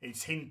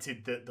 it's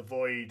hinted that the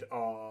Void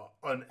are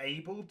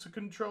unable to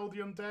control the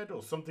undead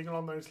or something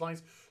along those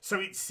lines. So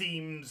it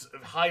seems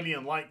highly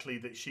unlikely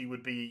that she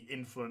would be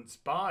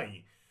influenced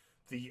by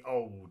the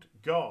old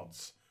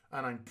gods.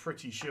 And I'm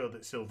pretty sure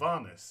that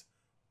Sylvanas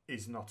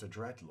is not a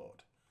dreadlord.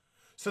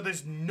 So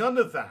there's none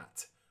of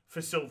that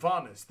for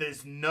Sylvanas.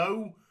 There's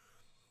no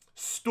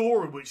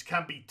story which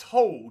can be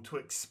told to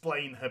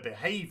explain her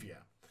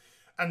behaviour.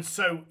 And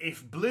so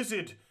if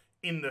Blizzard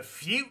in the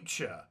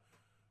future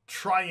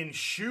try and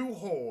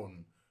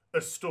shoehorn a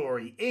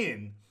story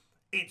in,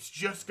 it's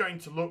just going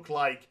to look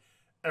like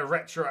a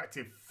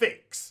retroactive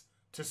fix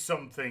to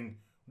something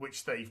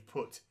which they've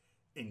put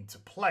into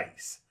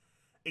place.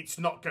 It's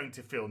not going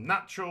to feel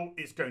natural,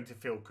 it's going to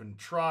feel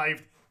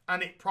contrived,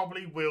 and it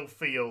probably will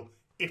feel,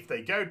 if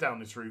they go down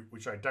this route,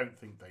 which I don't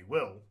think they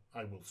will,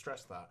 I will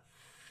stress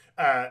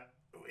that,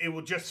 it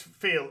will just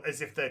feel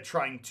as if they're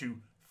trying to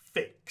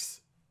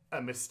fix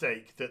a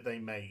mistake that they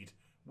made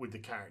with the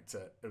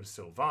character of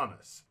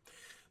Sylvanas.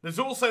 There's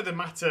also the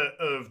matter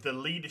of the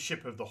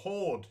leadership of the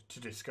Horde to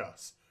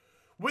discuss.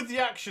 With the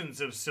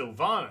actions of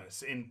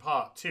Sylvanas in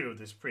part 2 of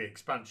this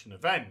pre-expansion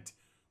event,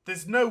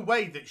 there's no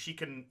way that she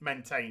can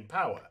maintain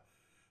power.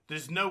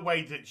 There's no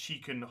way that she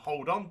can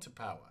hold on to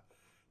power.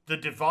 The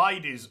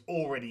divide is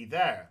already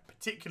there,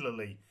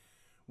 particularly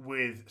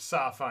with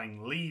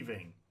Saurfang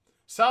leaving.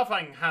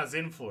 Saurfang has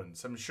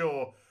influence. I'm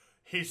sure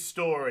his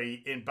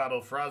story in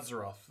Battle for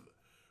Azeroth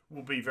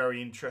will be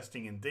very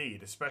interesting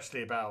indeed,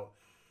 especially about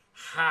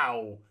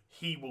how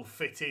he will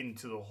fit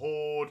into the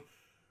Horde,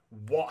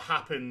 what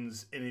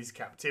happens in his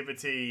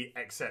captivity,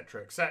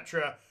 etc.,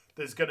 etc.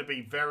 There's going to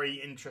be very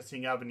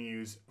interesting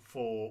avenues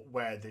for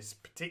where this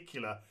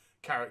particular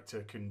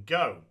character can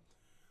go.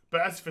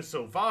 But as for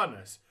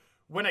Sylvanas,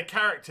 when a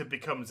character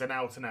becomes an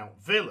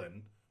out-and-out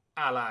villain,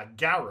 a la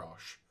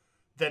Garrosh,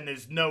 then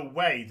there's no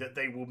way that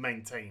they will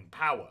maintain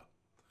power.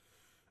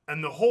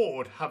 And the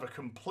Horde have a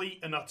complete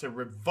and utter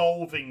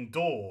revolving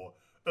door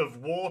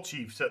of war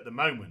chiefs at the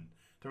moment.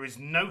 There is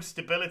no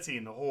stability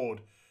in the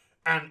Horde,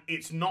 and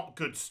it's not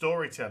good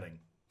storytelling.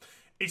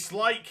 It's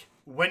like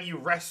when you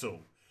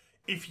wrestle.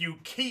 If you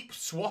keep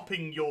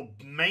swapping your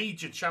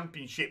major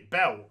championship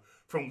belt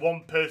from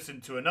one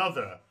person to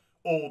another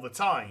all the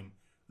time,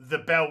 the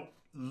belt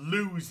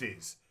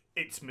loses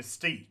its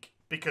mystique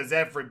because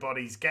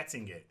everybody's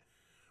getting it.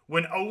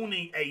 When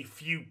only a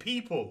few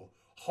people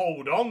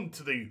hold on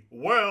to the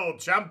world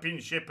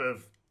championship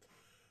of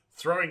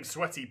throwing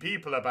sweaty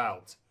people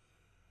about,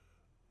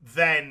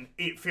 then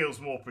it feels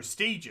more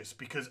prestigious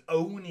because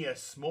only a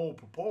small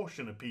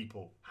proportion of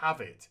people have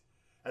it.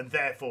 And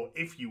therefore,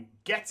 if you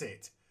get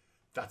it,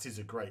 that is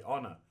a great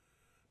honour.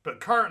 But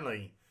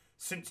currently,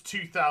 since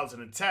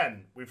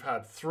 2010, we've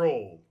had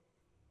Thrall,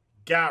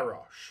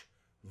 Garrosh,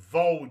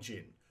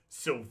 Vol'jin,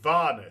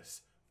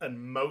 Sylvanas,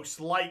 and most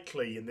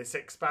likely in this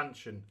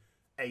expansion,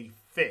 a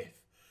 5th.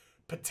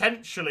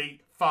 Potentially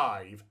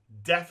 5,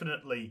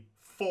 definitely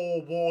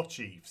 4 war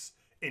chiefs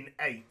in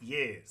 8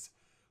 years.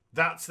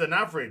 That's an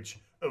average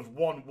of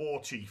 1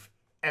 war chief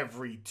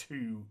every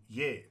 2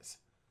 years.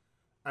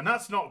 And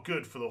that's not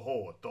good for the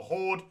Horde. The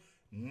Horde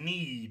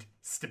need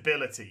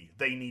stability.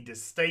 They need a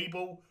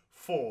stable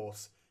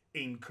force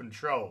in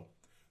control.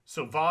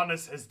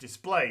 Sylvanas has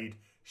displayed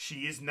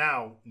she is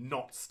now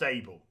not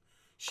stable.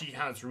 She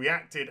has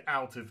reacted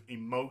out of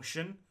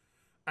emotion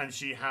and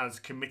she has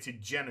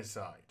committed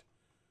genocide.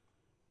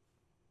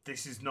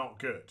 This is not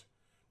good.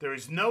 There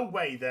is no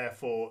way,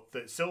 therefore,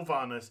 that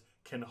Sylvanas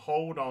can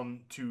hold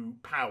on to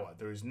power.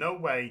 There is no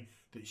way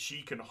that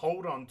she can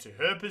hold on to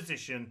her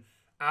position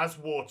as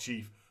war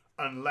chief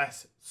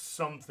unless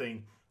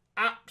something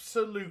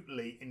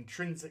absolutely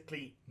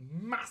intrinsically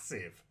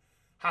massive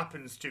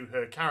happens to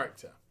her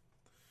character.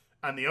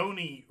 And the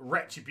only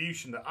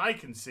retribution that I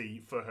can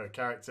see for her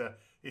character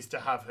is to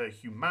have her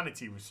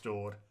humanity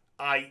restored,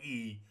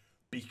 i.e.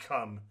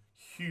 become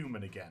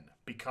human again,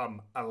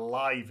 become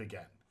alive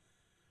again.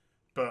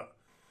 But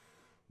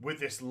with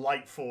this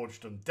Lightforged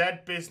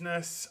Undead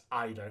business,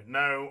 I don't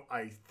know.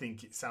 I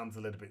think it sounds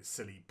a little bit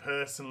silly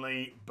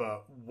personally,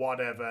 but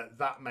whatever,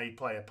 that may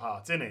play a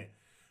part in it.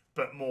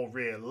 But more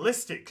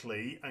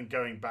realistically, and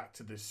going back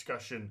to the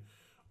discussion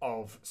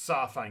of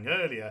Saurfang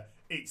earlier,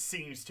 it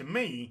seems to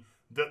me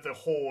that the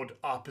Horde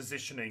are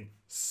positioning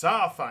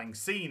Saurfang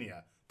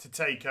Senior to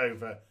take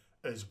over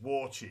as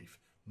War Chief.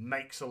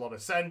 Makes a lot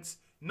of sense.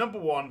 Number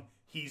one,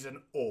 he's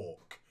an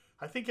orc.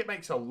 I think it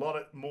makes a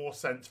lot more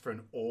sense for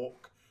an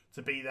orc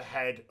to be the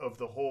head of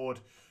the Horde.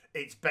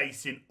 It's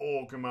based in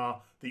Orgrimmar.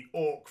 The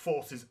orc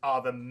forces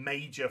are the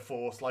major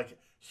force, like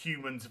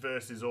humans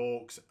versus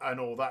orcs and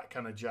all that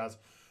kind of jazz.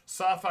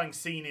 Saurfang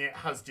Senior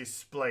has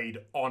displayed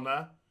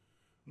honour,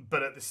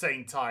 but at the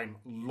same time,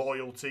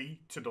 loyalty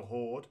to the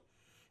Horde.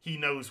 He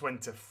knows when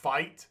to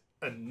fight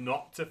and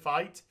not to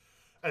fight.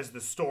 As the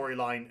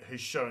storyline has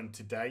shown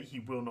today, he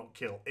will not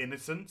kill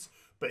innocents,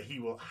 but he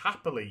will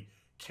happily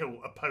kill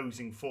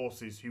opposing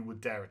forces who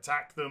would dare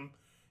attack them.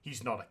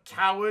 He's not a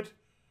coward,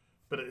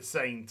 but at the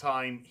same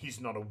time,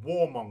 he's not a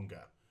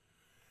warmonger.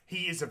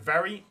 He is a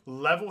very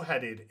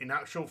level-headed, in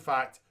actual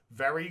fact,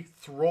 very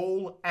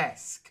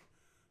Thrall-esque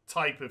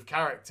type of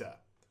character.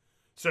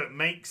 So it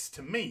makes,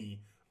 to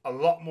me, a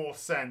lot more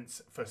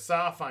sense for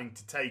Saurfang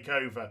to take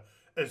over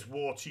as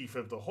War Chief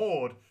of the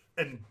Horde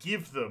and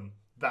give them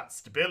that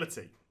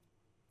stability.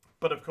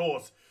 But of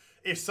course,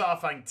 if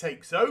Saurfang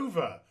takes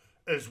over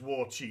as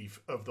War Chief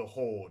of the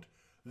Horde,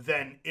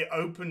 then it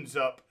opens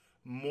up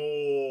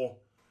more,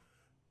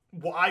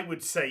 what I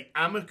would say,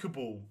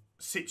 amicable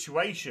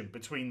situation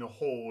between the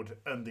Horde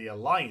and the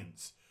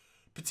Alliance,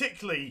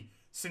 particularly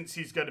since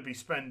he's going to be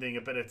spending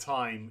a bit of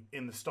time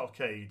in the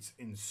stockades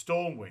in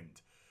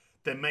Stormwind.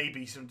 There may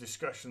be some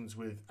discussions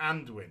with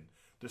Anduin.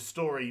 The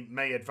story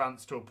may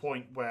advance to a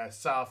point where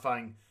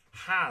Saurfang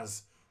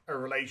has a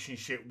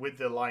relationship with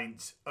the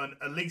Alliance and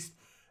at least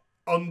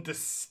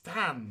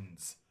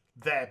understands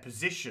their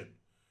position.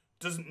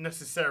 Doesn't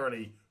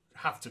necessarily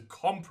have to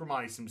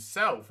compromise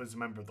himself as a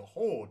member of the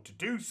Horde to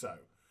do so,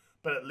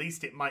 but at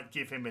least it might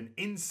give him an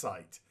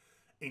insight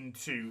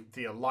into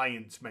the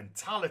Alliance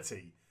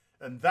mentality,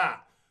 and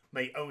that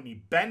may only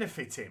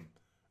benefit him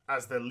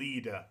as the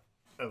leader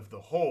of the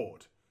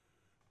Horde.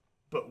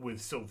 But with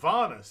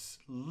Sylvanas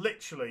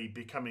literally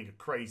becoming a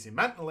crazy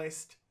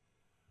mentalist,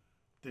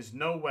 there's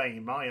no way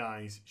in my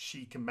eyes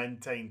she can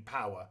maintain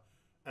power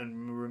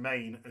and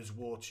remain as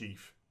War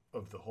Chief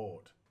of the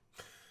Horde.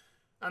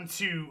 And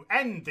to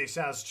end this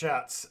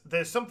AzChats,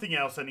 there's something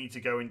else I need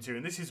to go into,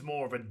 and this is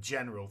more of a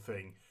general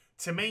thing.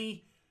 To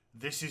me,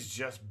 this is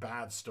just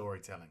bad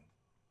storytelling.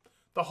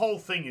 The whole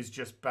thing is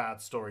just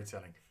bad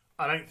storytelling.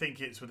 I don't think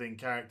it's within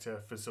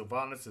character for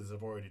Sylvanas, as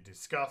I've already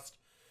discussed.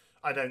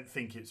 I don't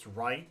think it's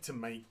right to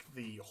make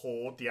the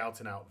Horde the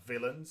out-and-out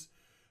villains.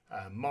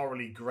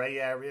 Morally grey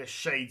area,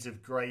 shades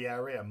of grey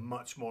area are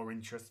much more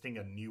interesting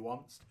and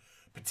nuanced.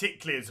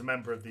 Particularly as a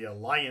member of the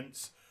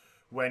Alliance,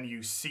 when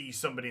you see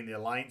somebody in the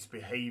Alliance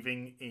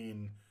behaving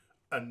in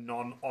a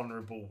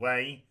non-honourable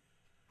way,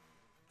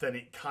 then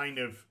it kind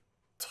of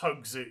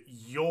tugs at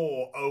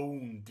your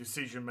own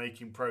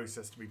decision-making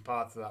process to be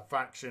part of that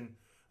faction.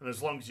 And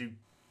as long as you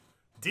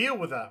deal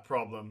with that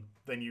problem,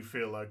 then you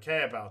feel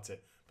okay about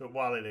it. But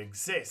while it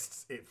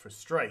exists, it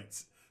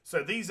frustrates.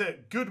 So these are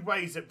good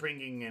ways at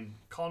bringing in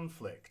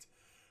conflict.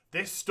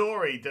 This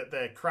story that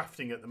they're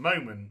crafting at the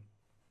moment,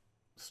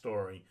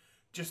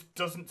 just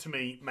doesn't, to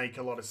me, make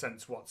a lot of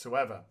sense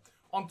whatsoever.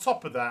 On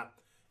top of that,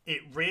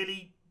 it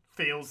really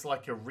feels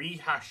like a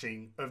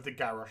rehashing of the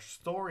Garrosh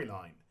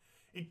storyline.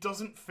 It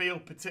doesn't feel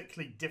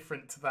particularly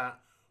different to that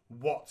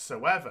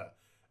whatsoever.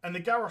 And the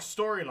Garrosh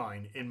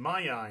storyline, in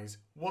my eyes,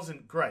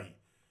 wasn't great.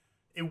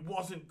 It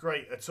wasn't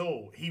great at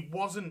all. He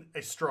wasn't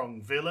a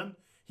strong villain.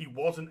 He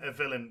wasn't a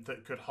villain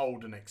that could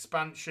hold an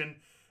expansion.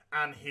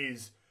 And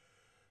his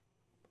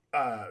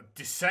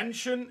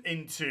dissension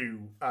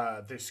into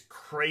this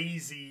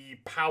crazy,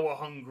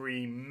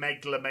 power-hungry,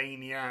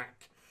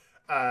 megalomaniac,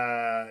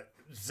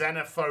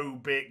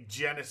 xenophobic,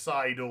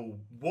 genocidal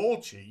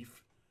war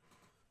chief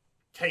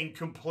came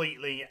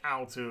completely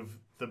out of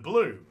the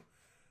blue.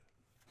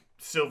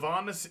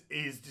 Sylvanas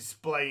is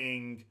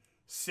displaying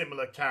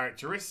similar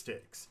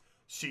characteristics.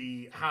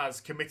 She has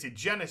committed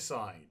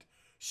genocide.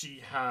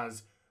 She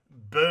has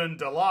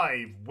burned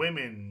alive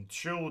women,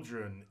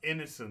 children,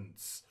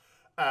 innocents.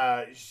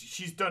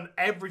 She's done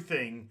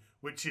everything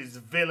which is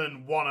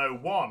villain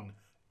 101.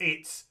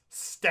 It's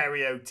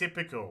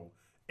stereotypical.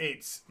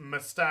 It's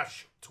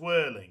mustache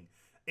twirling.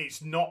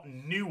 It's not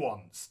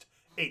nuanced.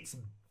 It's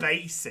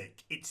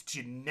basic. It's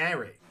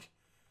generic.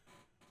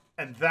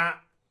 And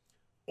that,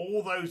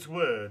 all those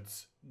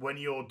words, when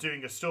you're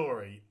doing a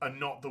story, are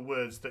not the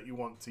words that you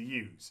want to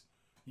use.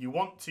 You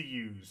want to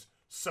use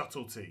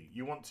subtlety.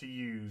 You want to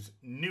use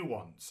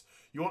nuance.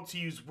 You want to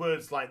use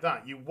words like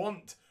that. You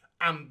want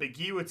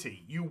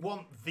ambiguity. You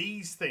want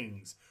these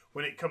things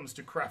when it comes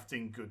to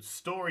crafting good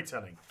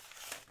storytelling.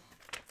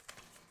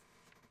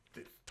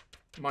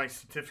 My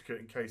certificate,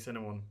 in case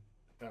anyone,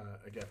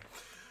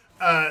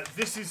 again.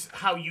 This is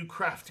how you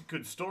craft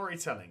good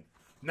storytelling.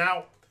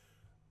 Now,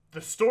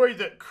 the story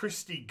that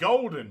Christy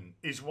Golden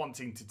is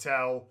wanting to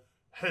tell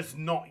has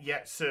not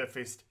yet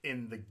surfaced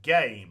in the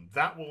game.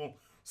 That will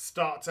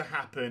start to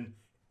happen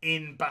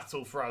in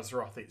Battle for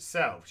Azeroth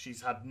itself.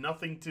 She's had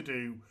nothing to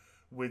do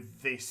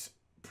with this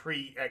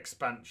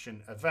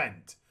pre-expansion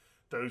event.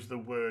 Those are the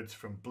words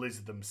from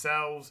Blizzard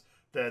themselves.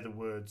 They're the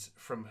words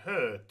from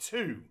her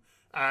too.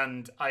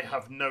 And I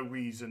have no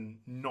reason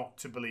not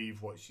to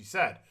believe what she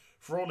said.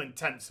 For all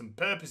intents and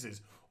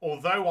purposes,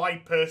 although I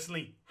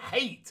personally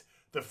hate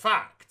the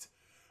fact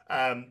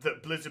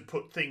that Blizzard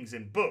put things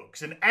in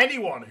books, and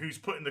anyone who's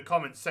put in the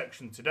comments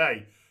section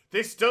today,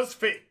 this does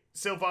fit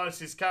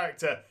Sylvanas'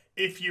 character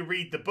if you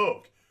read the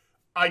book,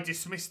 I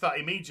dismiss that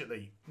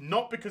immediately.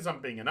 Not because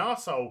I'm being an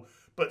arsehole,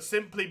 but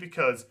simply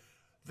because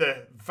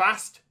the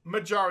vast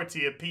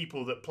majority of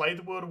people that play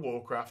the World of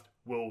Warcraft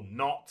will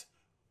not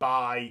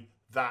buy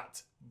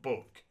that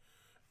book.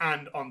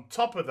 And on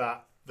top of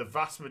that, the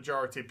vast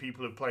majority of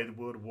people who play the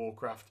World of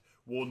Warcraft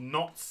will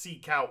not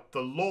seek out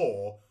the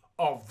lore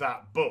of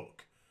that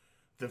book.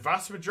 The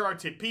vast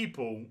majority of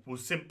people will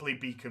simply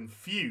be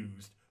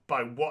confused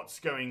by what's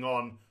going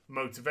on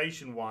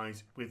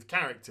motivation-wise with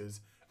characters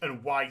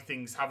and why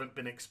things haven't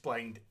been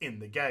explained in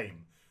the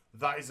game.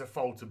 That is a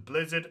fault of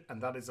Blizzard,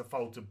 and that is a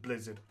fault of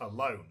Blizzard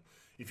alone.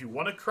 If you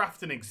want to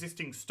craft an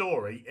existing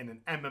story in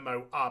an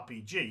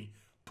MMORPG,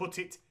 put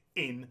it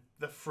in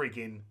the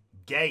friggin'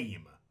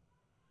 game.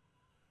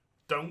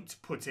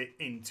 Don't put it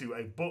into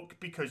a book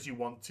because you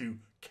want to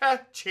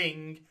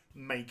ka-ching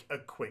make a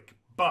quick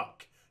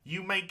buck.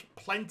 You make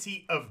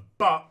plenty of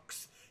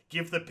bucks.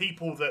 Give the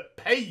people that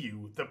pay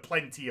you the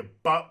plenty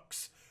of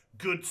bucks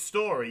good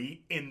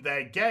story in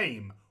their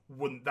game.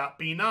 Wouldn't that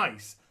be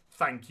nice?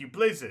 Thank you,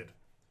 Blizzard.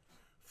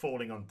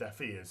 Falling on deaf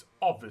ears,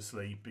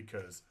 obviously,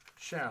 because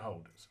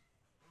shareholders.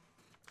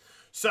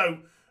 So,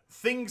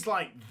 things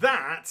like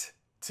that,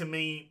 to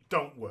me,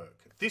 don't work.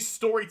 This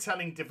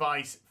storytelling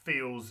device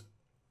feels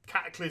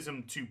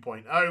Cataclysm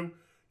 2.0,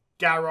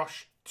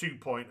 Garrosh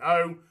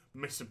 2.0,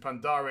 Mists of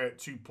Pandaria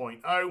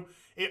 2.0.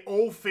 It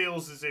all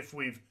feels as if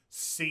we've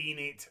seen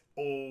it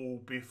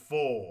all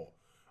before.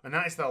 And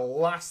that is the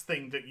last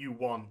thing that you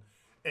want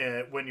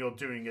when you're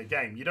doing a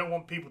game. You don't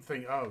want people to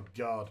think, oh,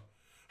 God.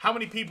 How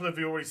many people have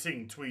you already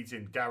seen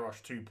tweeting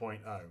Garrosh 2.0?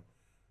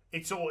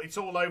 It's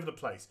all over the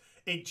place.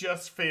 It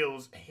just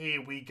feels,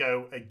 here we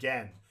go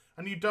again.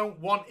 And you don't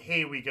want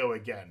here we go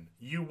again.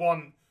 You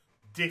want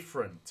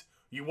different.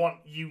 You want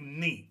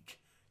unique.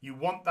 You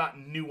want that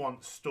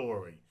nuanced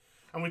story.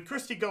 And with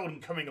Christy Golden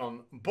coming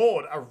on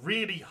board, I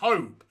really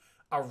hope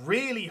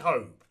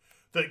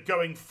that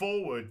going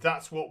forward,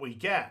 that's what we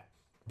get.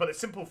 But the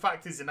simple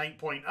fact is in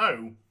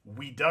 8.0,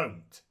 we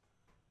don't.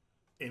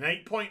 In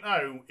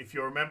 8.0, if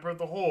you're a member of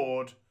the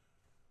Horde,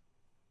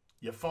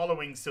 you're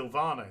following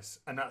Sylvanas,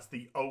 and that's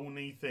the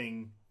only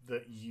thing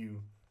that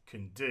you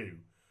can do.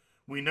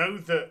 We know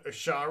that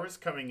Ashara's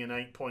coming in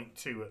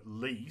 8.2 at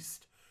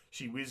least.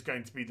 She was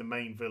going to be the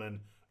main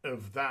villain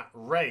of that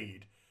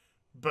raid.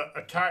 But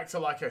a character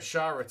like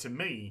Ashara, to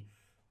me,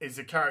 is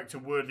a character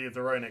worthy of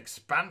their own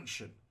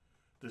expansion.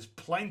 There's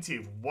plenty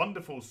of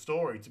wonderful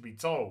story to be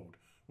told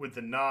with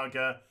the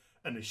Naga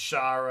and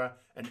Ashara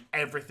and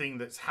everything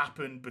that's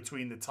happened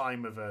between the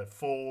time of her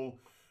fall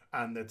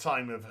and the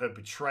time of her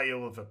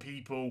betrayal of her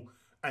people.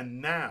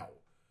 And now,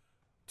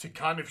 to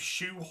kind of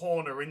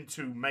shoehorn her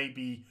into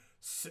maybe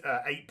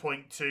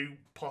 8.2,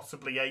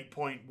 possibly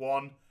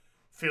 8.1,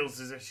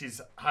 feels as if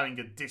she's having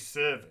a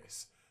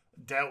disservice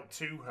dealt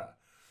to her.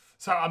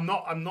 So I'm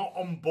not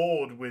on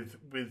board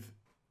with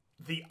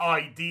the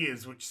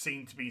ideas which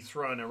seem to be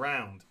thrown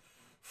around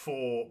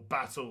for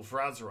Battle for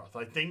Azeroth.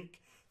 I think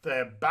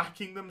they're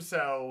backing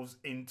themselves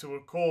into a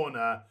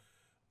corner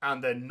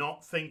and they're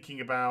not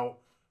thinking about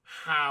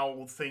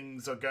how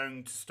things are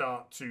going to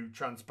start to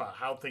transpire,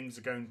 how things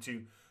are going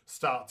to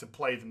start to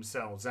play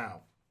themselves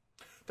out.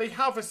 They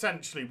have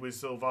essentially, with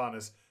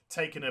Sylvanas,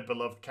 taken a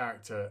beloved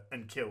character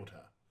and killed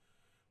her.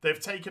 They've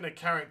taken a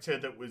character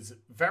that was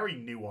very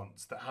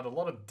nuanced, that had a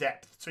lot of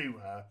depth to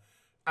her,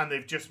 and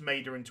they've just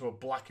made her into a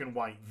black and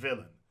white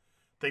villain.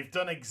 They've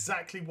done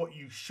exactly what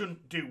you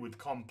shouldn't do with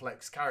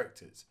complex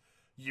characters.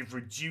 You've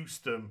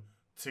reduced them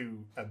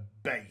to a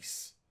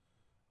base.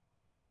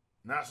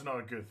 And that's not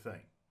a good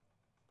thing.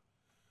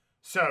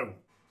 So,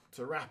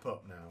 to wrap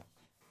up now,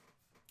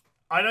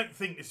 I don't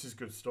think this is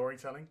good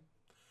storytelling.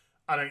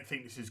 I don't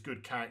think this is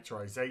good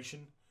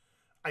characterization.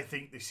 I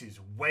think this is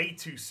way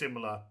too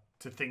similar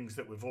to things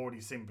that we've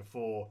already seen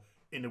before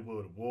in the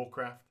World of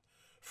Warcraft.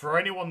 For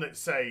anyone that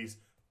says,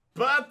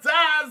 but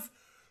as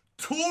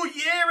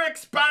 2-year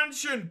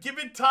expansion, give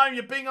it time,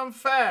 you're being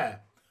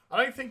unfair.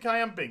 I don't think I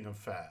am being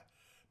unfair,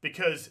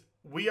 because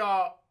we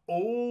are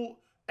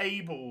all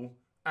able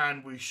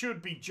and we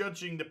should be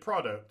judging the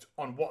product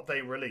on what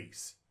they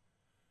release.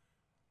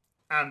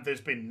 And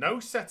there's been no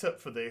setup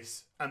for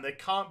this, and there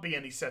can't be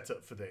any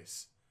setup for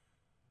this.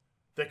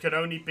 There can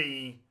only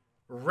be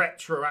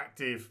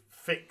retroactive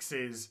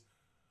fixes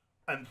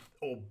and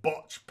or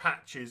botch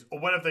patches or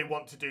whatever they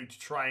want to do to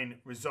try and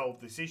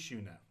resolve this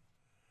issue now.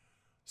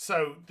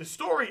 So the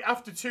story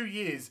after 2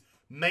 years,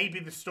 maybe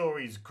the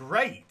story is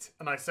great,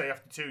 and I say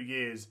after 2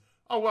 years,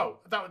 oh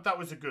well, that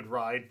was a good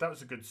ride, that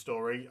was a good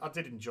story, I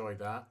did enjoy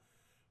that.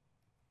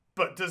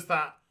 But does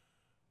that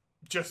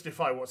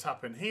justify what's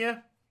happened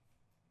here?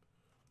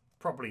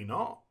 Probably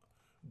not.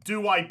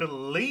 Do I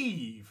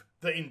believe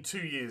that in 2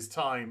 years'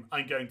 time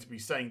I'm going to be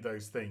saying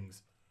those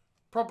things?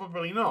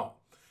 Probably not.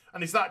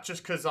 And is that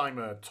just because I'm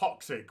a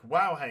toxic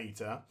WoW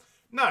hater?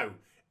 No,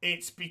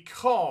 it's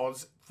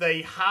because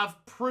they have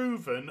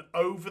proven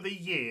over the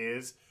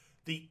years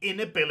the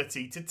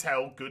inability to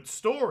tell good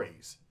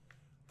stories.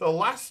 The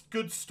last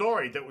good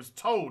story that was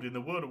told in the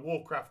World of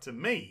Warcraft to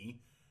me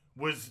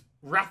was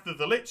Wrath of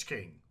the Lich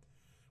King,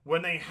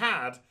 when they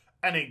had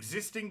an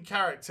existing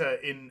character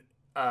in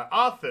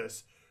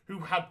Arthas who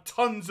had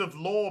tons of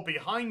lore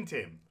behind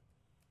him.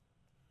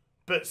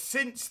 But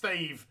since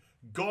they've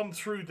gone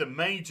through the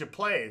major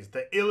players,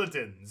 the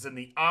Illidan's and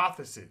the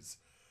Arthases,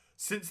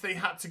 since they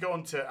had to go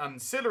on to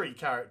ancillary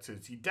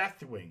characters, the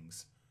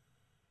Deathwings,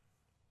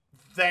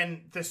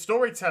 then the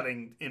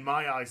storytelling, in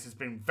my eyes, has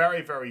been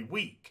very, very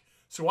weak.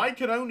 So I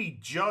can only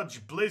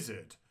judge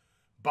Blizzard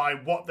by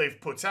what they've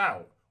put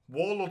out.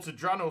 Warlords of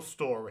Draenor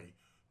story,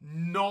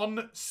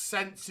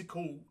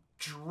 nonsensical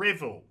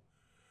drivel.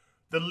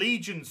 The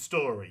Legion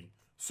story,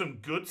 some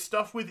good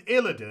stuff with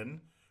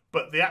Illidan,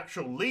 but the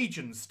actual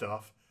Legion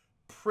stuff,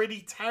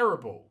 pretty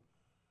terrible.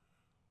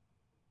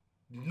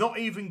 Not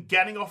even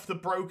getting off the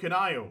Broken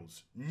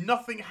Isles.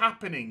 Nothing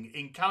happening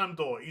in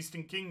Kalimdor,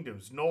 Eastern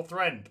Kingdoms,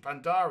 Northrend,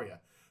 Pandaria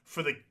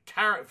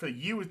for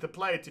you as the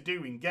player to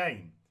do in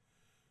game.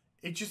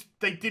 It just,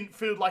 they didn't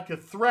feel like a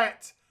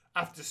threat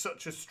after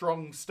such a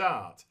strong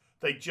start.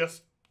 They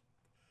just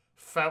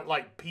felt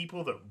like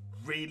people that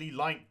really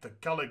liked the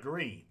colour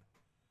green.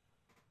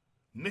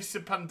 Mists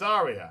of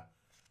Pandaria,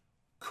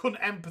 couldn't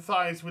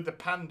empathise with the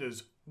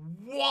pandas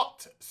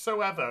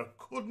whatsoever.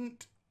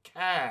 Couldn't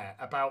care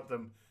about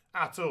them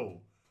at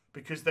all.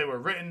 Because they were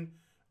written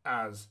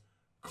as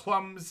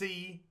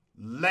clumsy,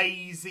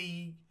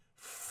 lazy,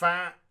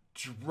 fat,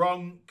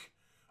 drunk,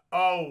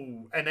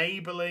 oh,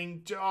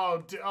 enabling,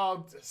 oh,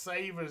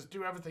 save us,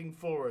 do everything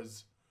for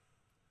us.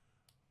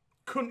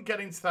 Couldn't get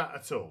into that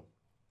at all.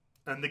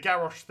 And the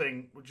Garrosh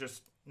thing was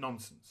just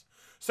nonsense.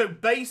 So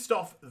based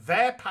off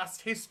their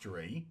past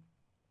history,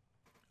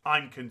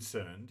 I'm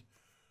concerned.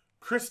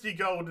 Christy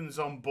Golden's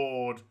on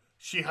board.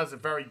 She has a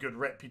very good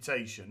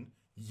reputation.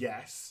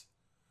 Yes.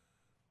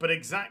 But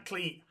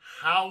exactly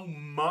how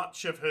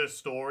much of her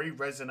story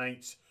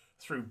resonates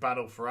through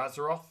Battle for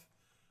Azeroth,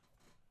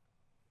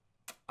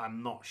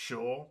 I'm not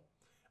sure.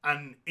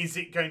 And is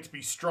it going to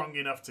be strong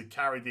enough to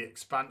carry the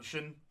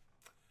expansion?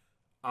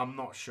 I'm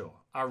not sure.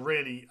 I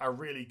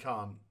really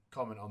can't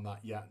comment on that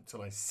yet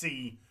until I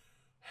see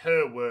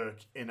her work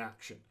in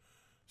action.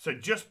 So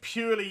just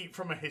purely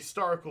from a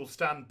historical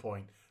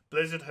standpoint,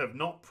 Blizzard have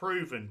not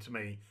proven to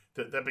me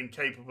that they've been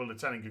capable of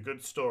telling a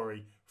good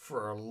story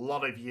for a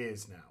lot of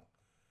years now.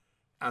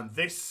 And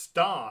this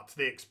start,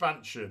 the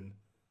expansion,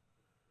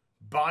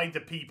 by the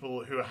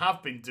people who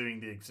have been doing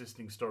the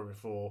existing story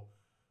before,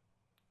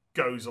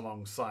 goes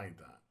alongside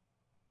that.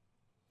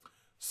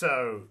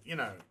 So, you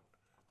know,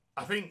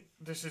 I think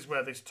this is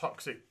where this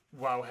toxic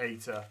WoW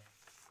hater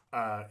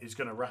is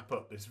going to wrap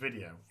up this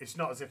video. It's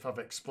not as if I've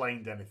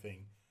explained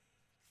anything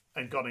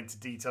and gone into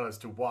detail as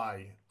to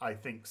why I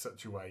think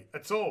such a way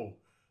at all.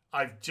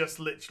 I've just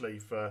literally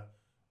for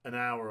an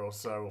hour or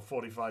so, or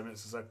 45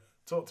 minutes or so,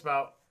 talked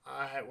about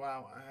I hate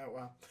WoW, I hate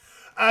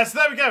WoW. So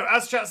there we go.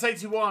 AzChats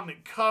 81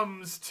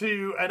 comes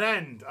to an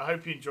end. I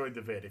hope you enjoyed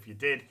the vid. If you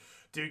did,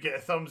 do get a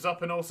thumbs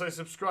up and also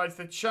subscribe to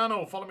the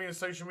channel. Follow me on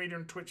social media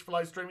and Twitch for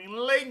live streaming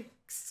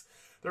links.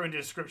 They're in the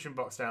description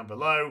box down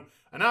below.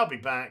 And I'll be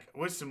back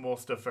with some more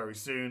stuff very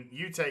soon.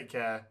 You take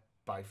care.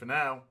 Bye for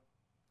now.